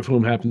the other of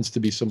whom happens to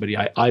be somebody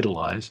I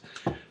idolize.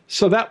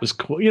 So that was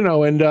cool,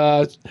 and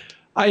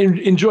I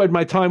enjoyed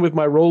my time with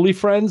my Rolly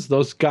friends.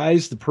 Those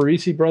guys, the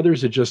Parisi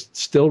brothers, are just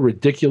still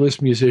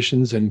ridiculous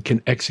musicians and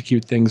can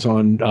execute things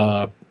on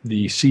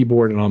the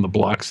seaboard and on the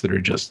blocks that are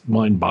just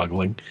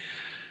mind-boggling.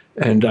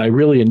 And I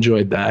really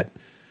enjoyed that.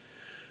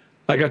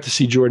 I got to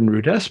see Jordan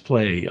Rudess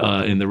play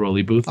in the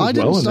Rolly booth as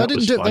well, and that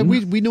was fun.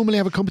 We normally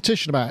have a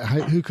competition about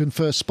who can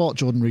first spot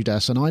Jordan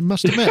Rudess, and I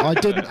must admit, I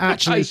didn't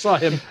actually. I saw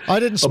him. I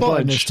didn't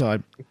spot him this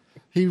time.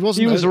 He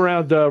was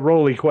around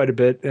Rolly quite a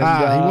bit. And,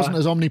 he wasn't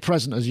as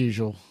omnipresent as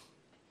usual.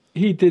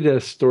 He did a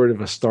sort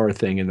of a star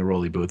thing in the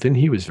Rolly booth, and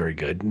he was very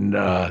good. And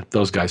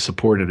those guys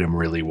supported him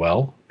really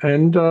well.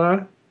 And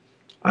I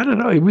don't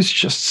know, it was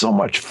just so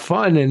much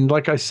fun. And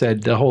like I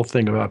said, the whole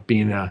thing about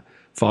being a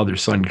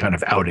father-son kind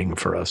of outing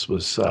for us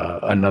was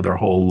another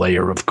whole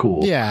layer of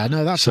cool. Yeah,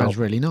 no, that sounds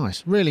really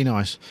nice. Really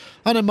nice.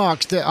 And then,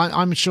 Mark,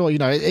 I'm sure,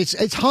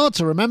 it's hard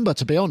to remember,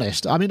 to be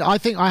honest. I mean, I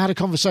think I had a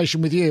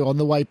conversation with you on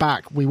the way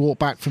back. We walked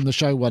back from the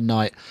show one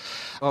night,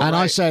 and right.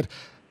 I said,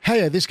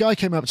 hey, this guy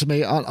came up to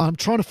me. I'm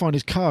trying to find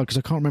his card because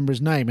I can't remember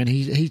his name, and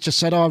he just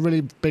said, "Oh, I'm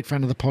really big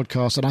fan of the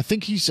podcast," and I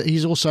think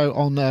he's also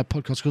on a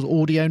podcast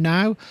called Audio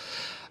Now.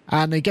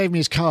 And he gave me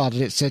his card,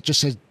 and it just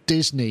said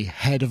Disney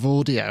head of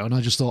audio, and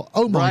I just thought,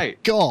 oh my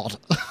God,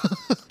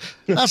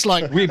 that's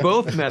like we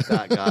both met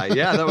that guy.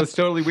 Yeah, that was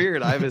totally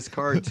weird. I have his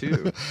card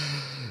too.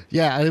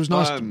 Yeah, it was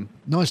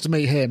nice to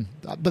meet him,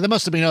 but there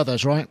must have been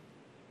others, right?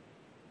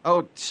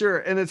 Oh, sure,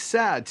 and it's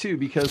sad too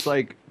because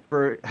like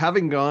for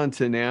having gone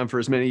to NAMM for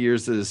as many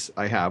years as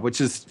I have,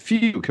 which is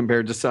few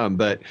compared to some,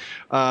 but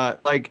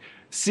like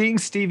seeing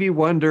Stevie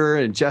Wonder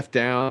and Jeff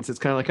Downs, it's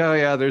kind of like, oh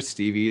yeah, there's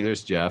Stevie,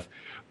 there's Jeff.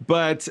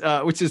 But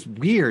which is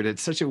weird.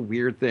 It's such a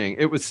weird thing.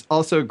 It was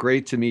also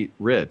great to meet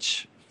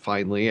Rich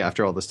finally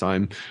after all this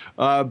time.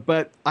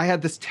 But I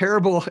had this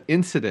terrible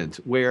incident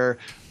where,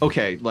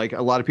 okay, like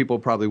a lot of people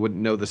probably wouldn't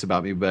know this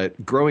about me,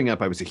 but growing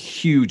up, I was a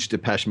huge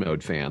Depeche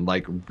Mode fan,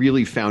 like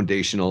really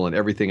foundational in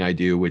everything I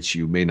do, which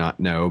you may not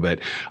know, but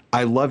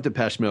I love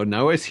Depeche Mode. And I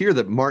always hear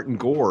that Martin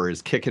Gore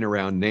is kicking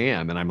around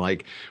NAMM. And I'm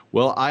like,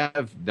 well,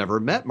 I've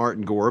never met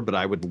Martin Gore, but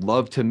I would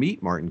love to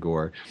meet Martin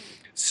Gore.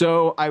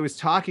 So I was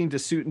talking to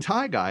Suit and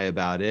Tie Guy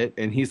about it,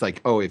 and he's like,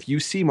 oh, if you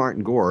see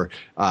Martin Gore,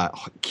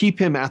 keep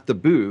him at the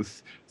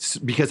booth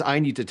because I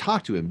need to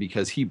talk to him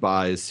because he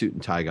buys Suit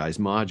and Tie Guy's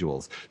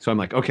modules. So I'm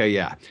like, okay,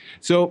 yeah.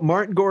 So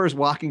Martin Gore is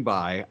walking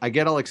by. I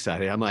get all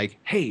excited. I'm like,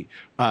 hey,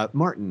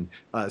 Martin,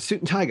 Suit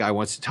and Tie Guy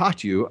wants to talk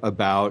to you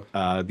about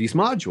these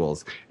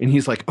modules. And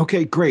he's like,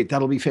 okay, great.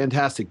 That'll be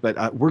fantastic.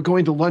 But we're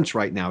going to lunch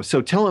right now.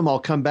 So tell him I'll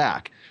come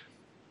back.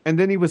 And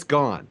then he was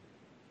gone.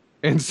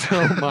 And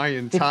so my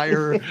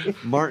entire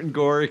Martin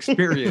Gore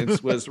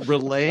experience was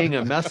relaying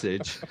a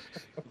message.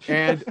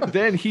 And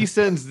then he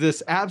sends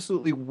this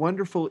absolutely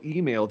wonderful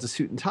email to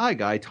Suit and Tie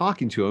Guy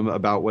talking to him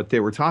about what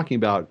they were talking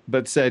about,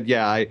 but said,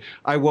 yeah,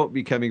 I won't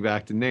be coming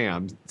back to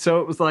NAMM.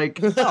 So it was like,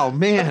 oh,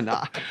 man,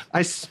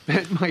 I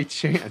spent my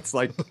chance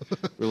like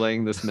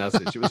relaying this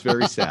message. It was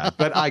very sad.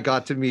 But I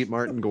got to meet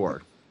Martin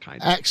Gore.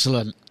 Kind of.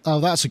 Excellent. Oh,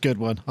 that's a good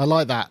one. I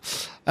like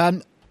that.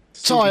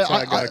 Ty,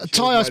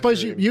 I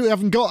suppose you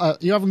haven't got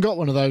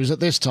one of those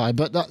at this time.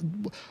 But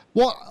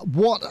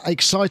what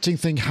exciting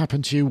thing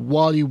happened to you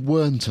while you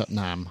weren't at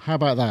NAMM? How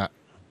about that?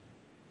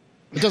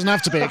 It doesn't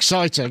have to be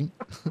exciting.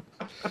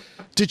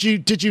 Did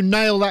you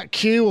nail that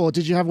cue, or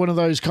did you have one of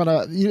those kind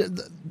of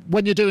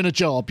when you're doing a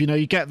job? You know,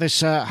 you get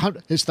this.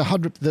 It's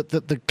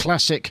the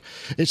classic.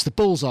 It's the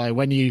bullseye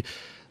when the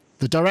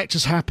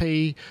director's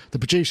happy, the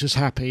producer's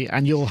happy,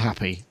 and you're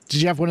happy.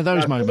 Did you have one of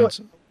those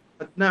moments?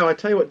 No, I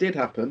tell you what did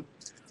happen.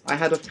 I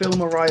had a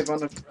film arrive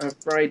on a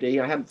Friday.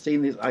 I hadn't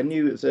seen this. I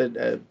knew it was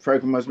a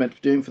program I was meant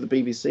to be doing for the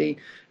BBC,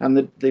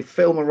 and the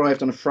film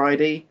arrived on a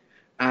Friday,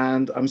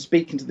 and I'm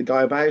speaking to the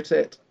guy about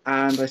it,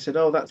 and I said,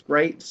 oh, that's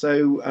great.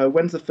 So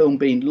when's the film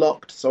being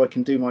locked so I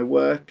can do my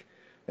work?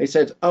 They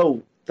said,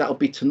 oh, that'll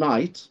be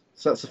tonight.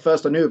 So that's the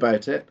first I knew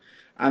about it.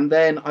 And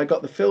then I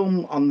got the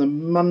film on the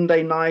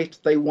Monday night.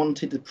 They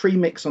wanted the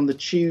pre-mix on the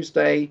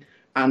Tuesday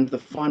and the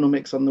final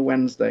mix on the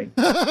Wednesday.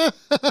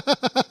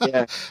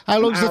 Yeah. How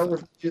long's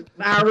an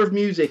hour of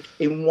music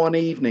in one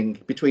evening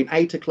between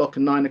 8 o'clock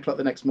and 9 o'clock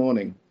the next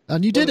morning.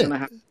 And you did it.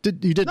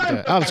 You did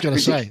it. I was going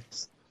to say.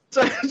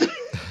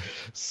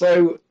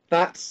 So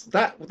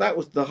that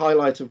was the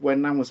highlight of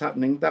when NAMM was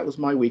happening. That was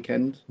my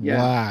weekend. Yeah.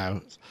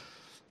 Wow.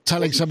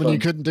 Telling someone fun.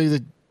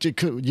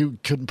 You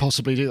couldn't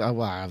possibly do that. Oh,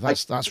 wow,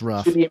 that's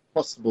rough. Really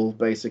impossible,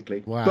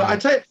 basically. Wow. But I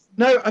tell you,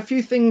 no, a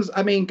few things.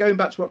 I mean, going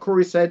back to what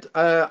Corey said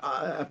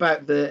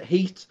about the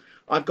heat,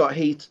 I've got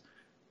heat.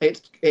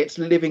 It's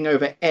living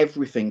over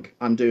everything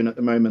I'm doing at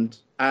the moment.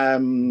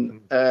 The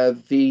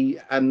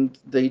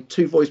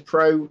 2 Voice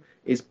Pro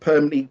is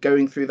permanently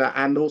going through that,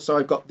 and also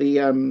I've got the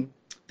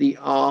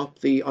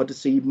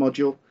Odyssey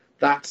module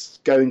that's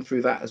going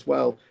through that as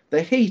well.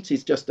 The heat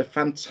is just a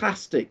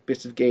fantastic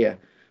bit of gear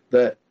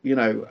that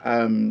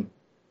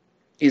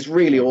is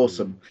really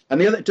awesome.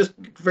 And the other, just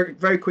very,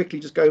 very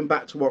quickly, just going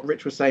back to what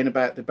Rich was saying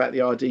about the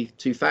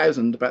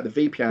RD2000, about the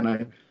V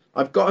piano.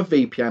 I've got a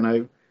V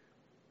piano.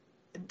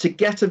 To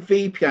get a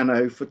V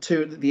piano for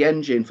the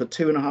engine for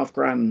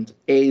 $2,500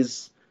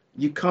 is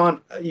you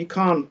can't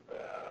kind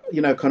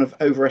of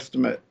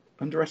underestimate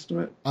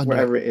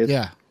whatever it is.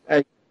 Yeah,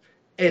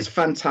 it's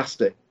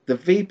fantastic. The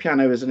V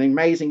piano is an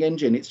amazing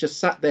engine. It's just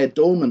sat there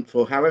dormant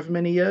for however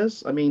many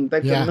years. I mean,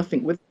 they've done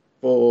nothing with it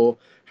for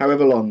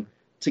however long.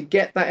 To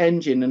get that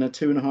engine and a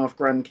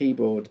 $2,500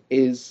 keyboard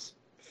is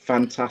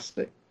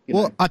fantastic.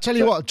 Well, I tell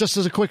you what, just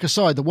as a quick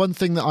aside, the one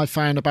thing that I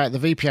found about the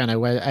V piano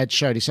where Ed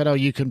showed, he said, oh,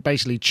 you can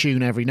basically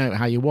tune every note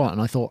how you want.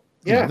 And I thought,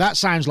 that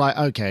sounds like,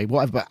 okay,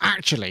 whatever. But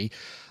actually,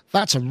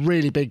 that's a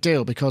really big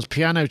deal because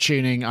piano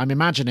tuning, I'm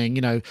imagining,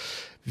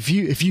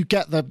 if you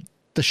get the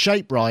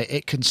shape right,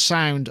 it can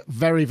sound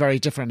very, very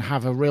different and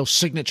have a real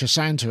signature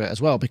sound to it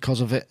as well because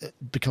of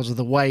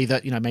the way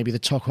that, maybe the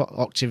top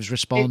octaves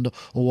respond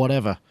or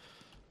whatever.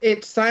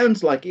 It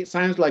sounds like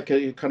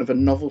a kind of a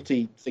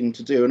novelty thing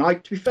to do. And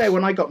to be fair,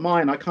 when I got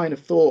mine, I kind of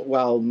thought,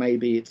 well,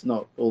 maybe it's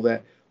not all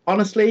there.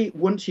 Honestly,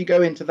 once you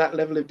go into that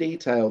level of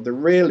detail, the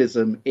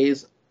realism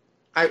is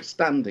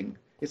outstanding.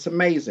 It's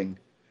amazing,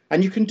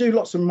 and you can do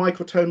lots of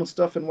microtonal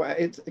stuff and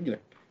it's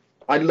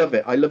I love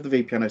it. I love the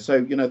V piano.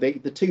 So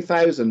the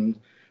 2000.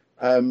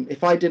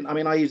 If I didn't, I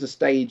mean, I use a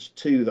Stage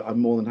 2 that I'm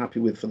more than happy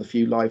with for the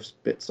few live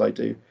bits I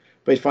do.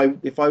 But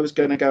if I was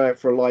going to go out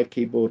for a live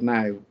keyboard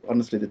now,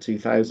 honestly, the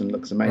 2000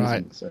 looks amazing.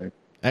 Right. So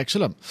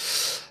excellent.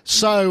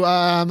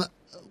 So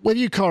with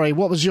you, Corey,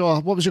 what was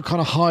your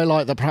kind of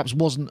highlight that perhaps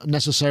wasn't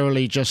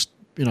necessarily just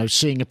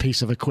seeing a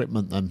piece of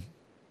equipment then?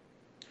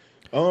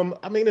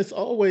 I mean, it's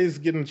always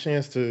getting a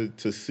chance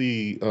to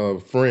see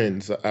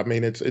friends. I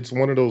mean, it's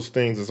one of those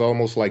things. It's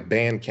almost like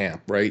band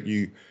camp, right?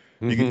 You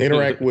can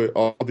interact with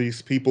all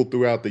these people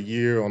throughout the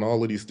year on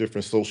all of these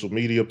different social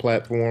media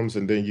platforms,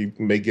 and then you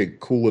may get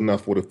cool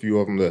enough with a few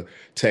of them to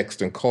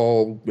text and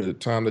call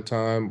time to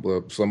time,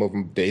 some of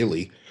them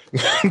daily.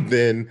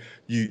 Then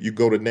you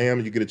go to NAMM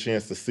and you get a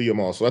chance to see them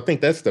all. So I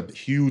think that's the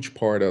huge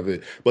part of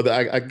it. But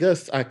I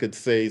guess I could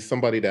say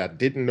somebody that I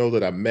didn't know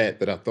that I met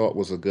that I thought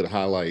was a good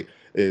highlight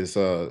is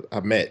I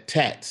met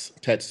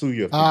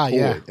Tatsuya from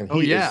Chord, and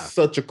he is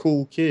such a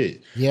cool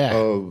kid.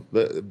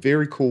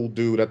 Very cool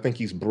dude. I think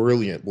he's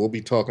brilliant. We'll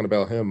be talking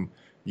about him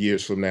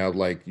years from now,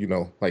 like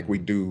we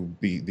do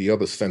the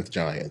other synth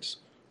giants.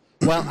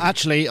 Well,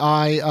 actually,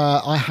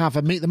 I have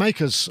a Meet the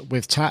Makers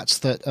with Tats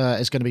that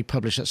is going to be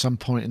published at some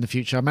point in the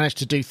future. I managed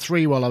to do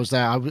 3 while I was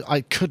there.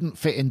 I couldn't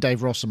fit in Dave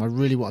Rossum. I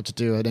really wanted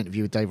to do an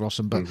interview with Dave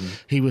Rossum, but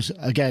he was,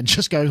 again,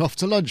 just going off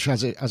to lunch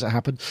as it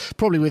happened,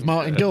 probably with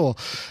Martin Gore.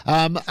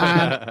 And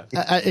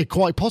it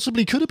quite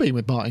possibly could have been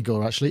with Martin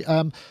Gore, actually.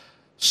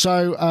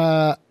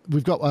 So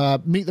we've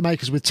got Meet the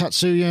Makers with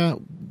Tatsuya,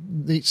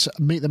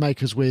 Meet the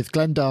Makers with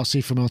Glenn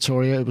Darcy from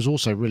Arturia. It was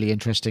also really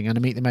interesting. And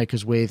a Meet the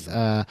Makers with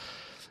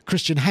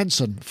Christian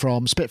Henson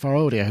from Spitfire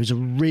Audio, who's a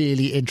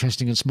really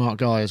interesting and smart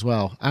guy as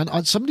well.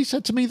 And somebody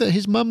said to me that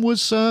his mum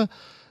was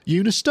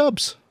Eunice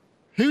Stubbs.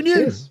 Who knew?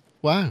 Yes.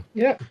 Wow.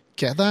 Yeah.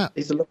 Get that.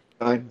 He's a lovely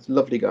guy. He's a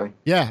lovely guy.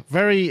 Yeah,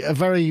 very,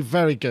 very,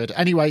 very good.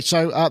 Anyway,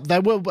 so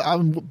there were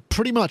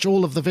pretty much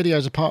all of the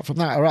videos apart from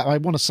that. I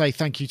want to say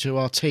thank you to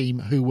our team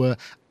who were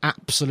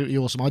absolutely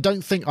awesome. I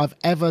don't think I've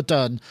ever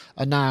done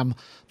a NAMM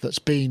that's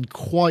been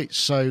quite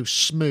so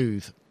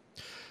smooth.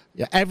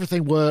 Yeah,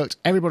 everything worked.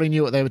 Everybody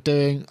knew what they were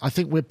doing. I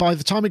think by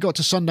the time we got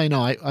to Sunday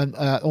night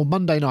or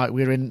Monday night,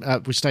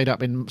 we stayed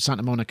up in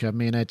Santa Monica.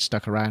 Me and Ed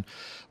stuck around.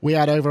 We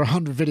had over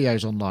 100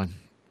 videos online,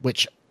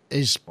 which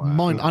is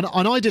mine. And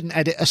I didn't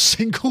edit a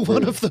single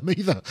one of them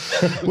either,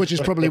 which is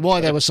probably why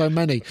there were so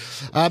many.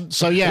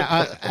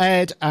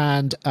 Ed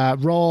and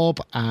Rob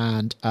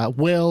and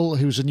Will,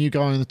 who's a new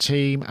guy on the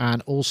team,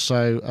 and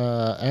also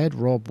Ed,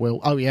 Rob, Will.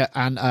 Oh, yeah,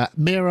 and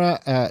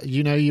Mira,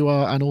 you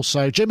are, and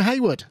also Jim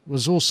Hayward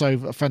was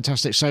also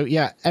fantastic. So,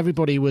 yeah,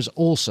 everybody was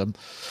awesome.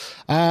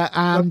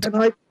 And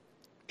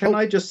Can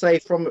I just say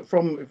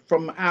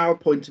from our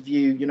point of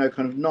view,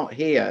 kind of not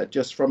here,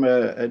 just from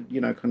a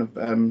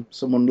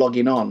someone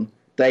logging on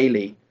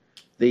daily,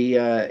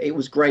 it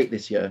was great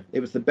this year. It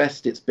was the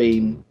best it's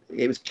been.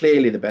 It was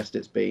clearly the best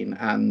it's been,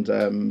 and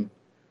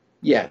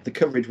the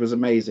coverage was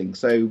amazing.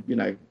 So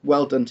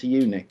well done to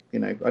you, Nick.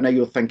 I know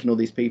you're thanking all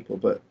these people,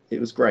 but it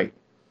was great.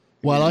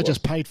 Well, I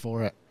just paid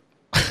for it.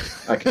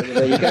 Okay, well,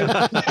 there you go.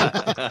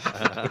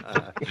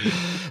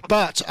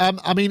 But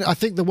I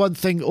think the one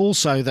thing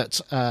also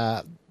that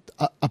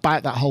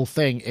about that whole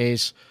thing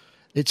is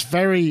it's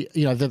very,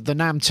 the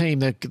NAMM team,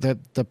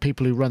 the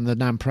people who run the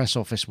NAMM press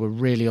office were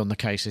really on the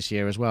case this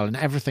year as well, and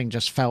everything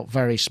just felt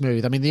very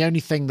smooth. I mean, the only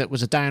thing that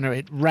was a downer,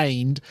 it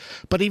rained,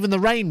 but even the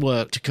rain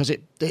worked because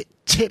it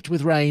tipped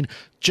with rain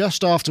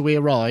just after we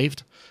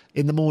arrived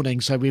in the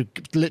morning. So we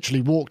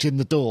literally walked in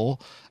the door,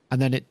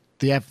 and then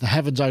the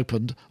heavens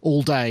opened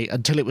all day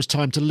until it was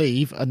time to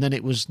leave, and then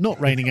it was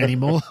not raining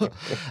anymore.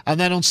 And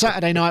then on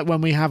Saturday night, when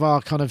we have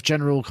our kind of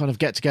general kind of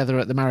get together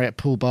at the Marriott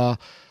Pool Bar,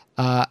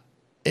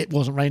 it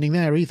wasn't raining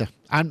there either.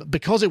 And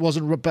because it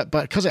wasn't, but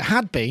because it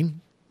had been,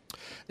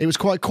 it was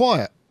quite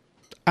quiet.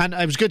 And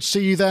it was good to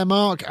see you there,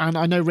 Mark. And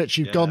I know, Rich,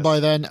 you've gone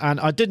by then, and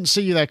I didn't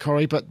see you there,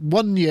 Corey. But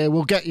one year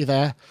we'll get you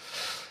there.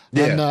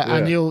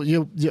 And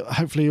you'll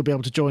hopefully you'll be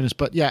able to join us.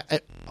 But yeah,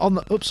 on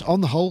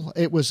the whole,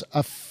 it was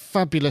a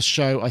fabulous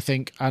show, I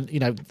think. And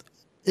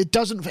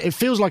it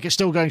feels like it's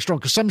still going strong,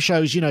 because some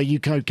shows you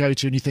go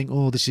to and you think,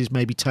 oh, this is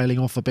maybe tailing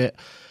off a bit.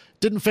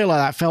 Didn't feel like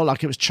that. Felt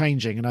like it was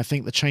changing. And I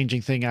think the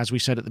changing thing, as we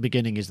said at the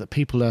beginning, is that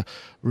people are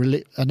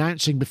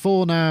announcing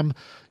before NAMM.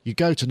 You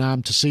go to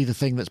NAMM to see the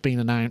thing that's been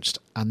announced,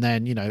 and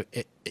then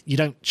you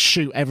don't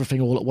shoot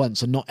everything all at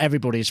once, and not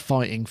everybody is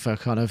fighting for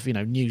kind of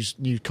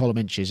new column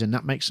inches, and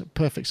that makes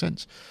perfect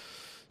sense.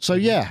 So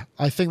yeah,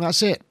 I think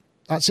that's it.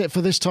 That's it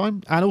for this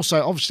time. And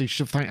also, obviously,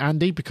 should thank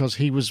Andy, because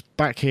he was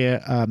back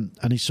here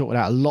and he sorted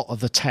out a lot of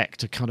the tech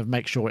to kind of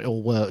make sure it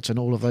all worked, and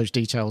all of those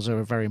details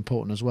are very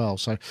important as well.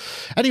 So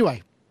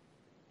anyway,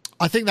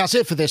 I think that's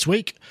it for this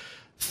week.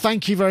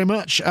 Thank you very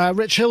much,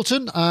 Rich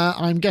Hilton.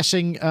 I'm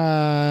guessing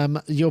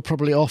you're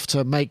probably off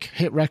to make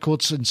hit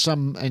records in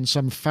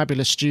some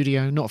fabulous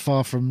studio not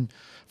far from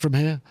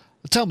here.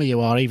 Tell me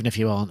you are, even if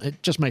you aren't.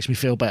 It just makes me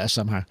feel better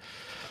somehow.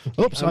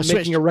 Oops, I'm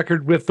making a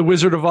record with The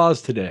Wizard of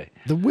Oz today.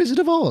 The Wizard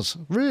of Oz,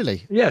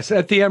 really? Yes,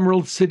 at the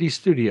Emerald City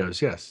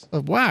Studios, yes.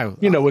 Wow.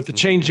 You know, with the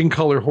changing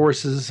color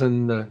horses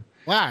and the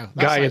Wow.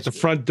 guy at the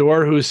front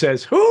door who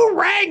says, "Who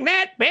rang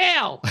that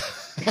bell?"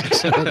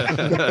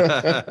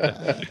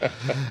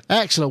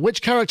 Excellent.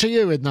 Which character are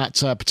you in that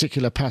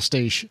particular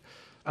pastiche?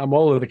 I'm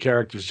all of the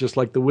characters, just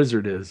like the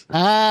wizard is.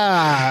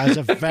 That's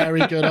a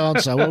very good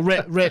answer. Well,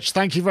 Rich,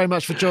 thank you very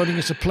much for joining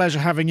us. A pleasure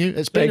having you.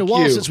 It's been a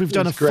while since we've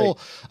done a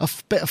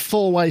bit of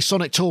four-way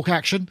Sonic Talk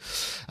action.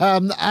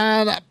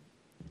 And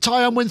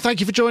Ty Unwin,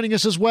 thank you for joining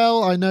us as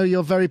well. I know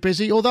you're very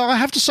busy, although I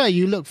have to say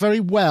you look very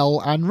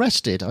well and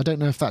rested. I don't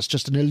know if that's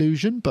just an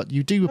illusion, but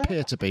you do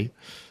appear to be.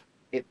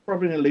 It's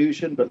probably an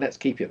illusion, but let's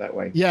keep it that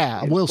way.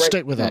 Yeah, we'll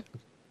stick with it.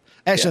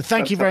 Excellent.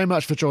 Thank you very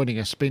much for joining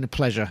us. It's been a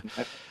pleasure.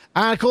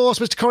 And, of course,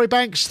 Mr. Corey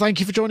Banks, thank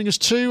you for joining us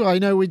too. I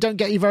know we don't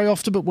get you very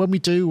often, but when we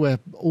do, we're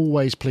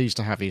always pleased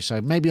to have you. So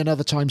maybe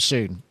another time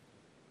soon.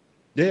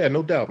 Yeah,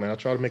 no doubt, man. I'll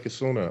try to make it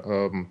sooner.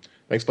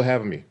 Thanks for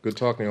having me. Good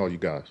talking to all you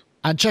guys.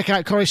 And check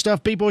out Corey's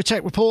stuff, B-Boy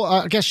Tech Report.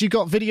 I guess you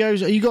got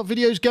videos. You got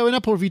videos going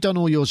up, or have you done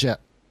all yours yet?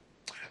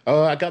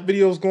 I got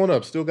videos going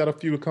up. Still got a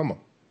few to come up.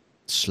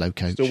 Slow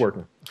coach. Still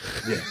working.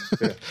 Yeah.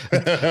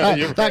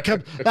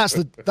 That's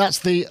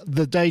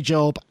the day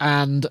job,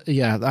 and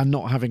and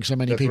not having so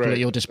many people at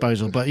your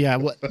disposal. But yeah,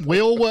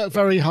 we all work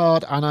very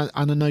hard, and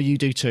I know you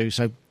do too.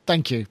 So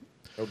thank you.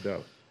 No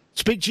doubt.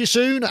 Speak to you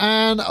soon.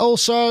 And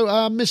also,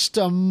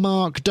 Mr.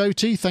 Mark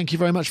Doty, thank you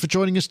very much for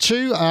joining us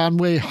too. And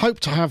we hope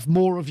to have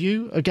more of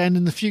you again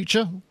in the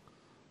future.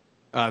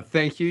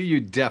 Thank you. You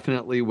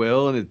definitely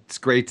will. And it's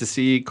great to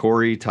see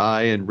Corey,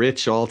 Ty, and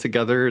Rich all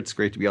together. It's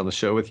great to be on the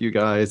show with you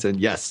guys. And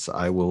yes,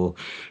 I will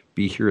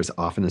be here as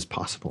often as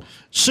possible.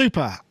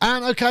 Super.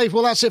 And okay,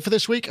 well, that's it for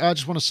this week. I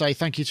just want to say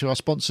thank you to our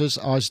sponsors,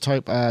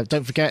 iZotope.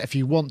 Don't forget, if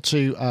you want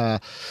to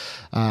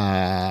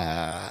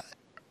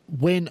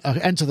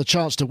enter the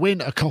chance to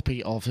win a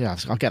copy of,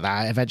 I'll get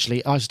that out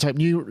eventually,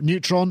 iZotope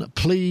Neutron,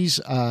 please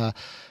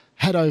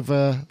head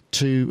over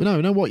to,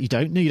 no, you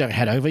don't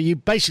head over. You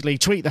basically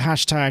tweet the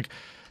hashtag,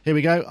 here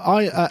we go,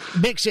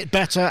 Mix It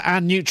Better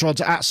and Neutron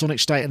to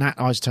 @SonicState and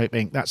 @iZotope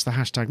Inc. That's the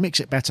hashtag Mix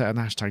It Better and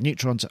the hashtag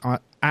Neutron to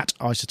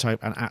 @iZotope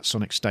and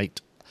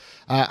 @SonicState.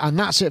 And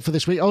that's it for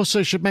this week.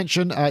 Also should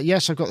mention,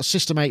 yes, I've got the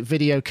System 8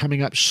 video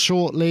coming up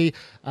shortly,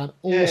 and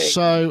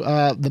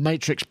also the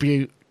Matrix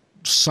Butte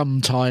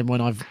sometime when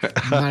I've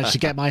managed to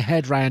get my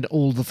head around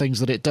all the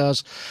things that it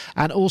does.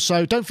 And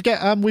also don't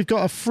forget, we've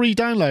got a free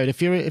download.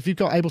 If you've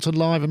got Ableton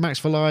Live and Max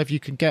for Live, you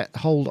can get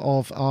hold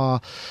of our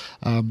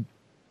God,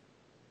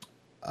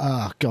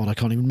 I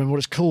can't even remember what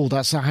it's called.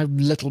 That's how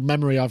little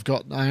memory I've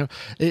got now.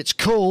 It's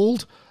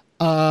called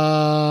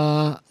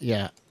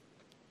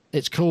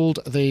it's called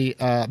the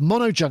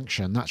Mono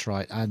Junction. That's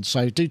right. And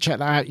so do check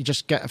that out. You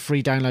just get a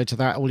free download to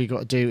that. All you got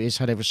to do is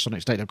head over to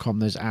sonicstate.com.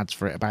 There's ads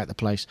for it about the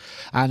place.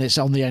 And it's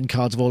on the end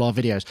cards of all our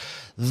videos.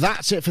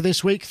 That's it for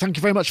this week. Thank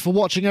you very much for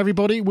watching,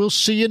 everybody. We'll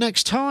see you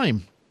next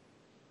time.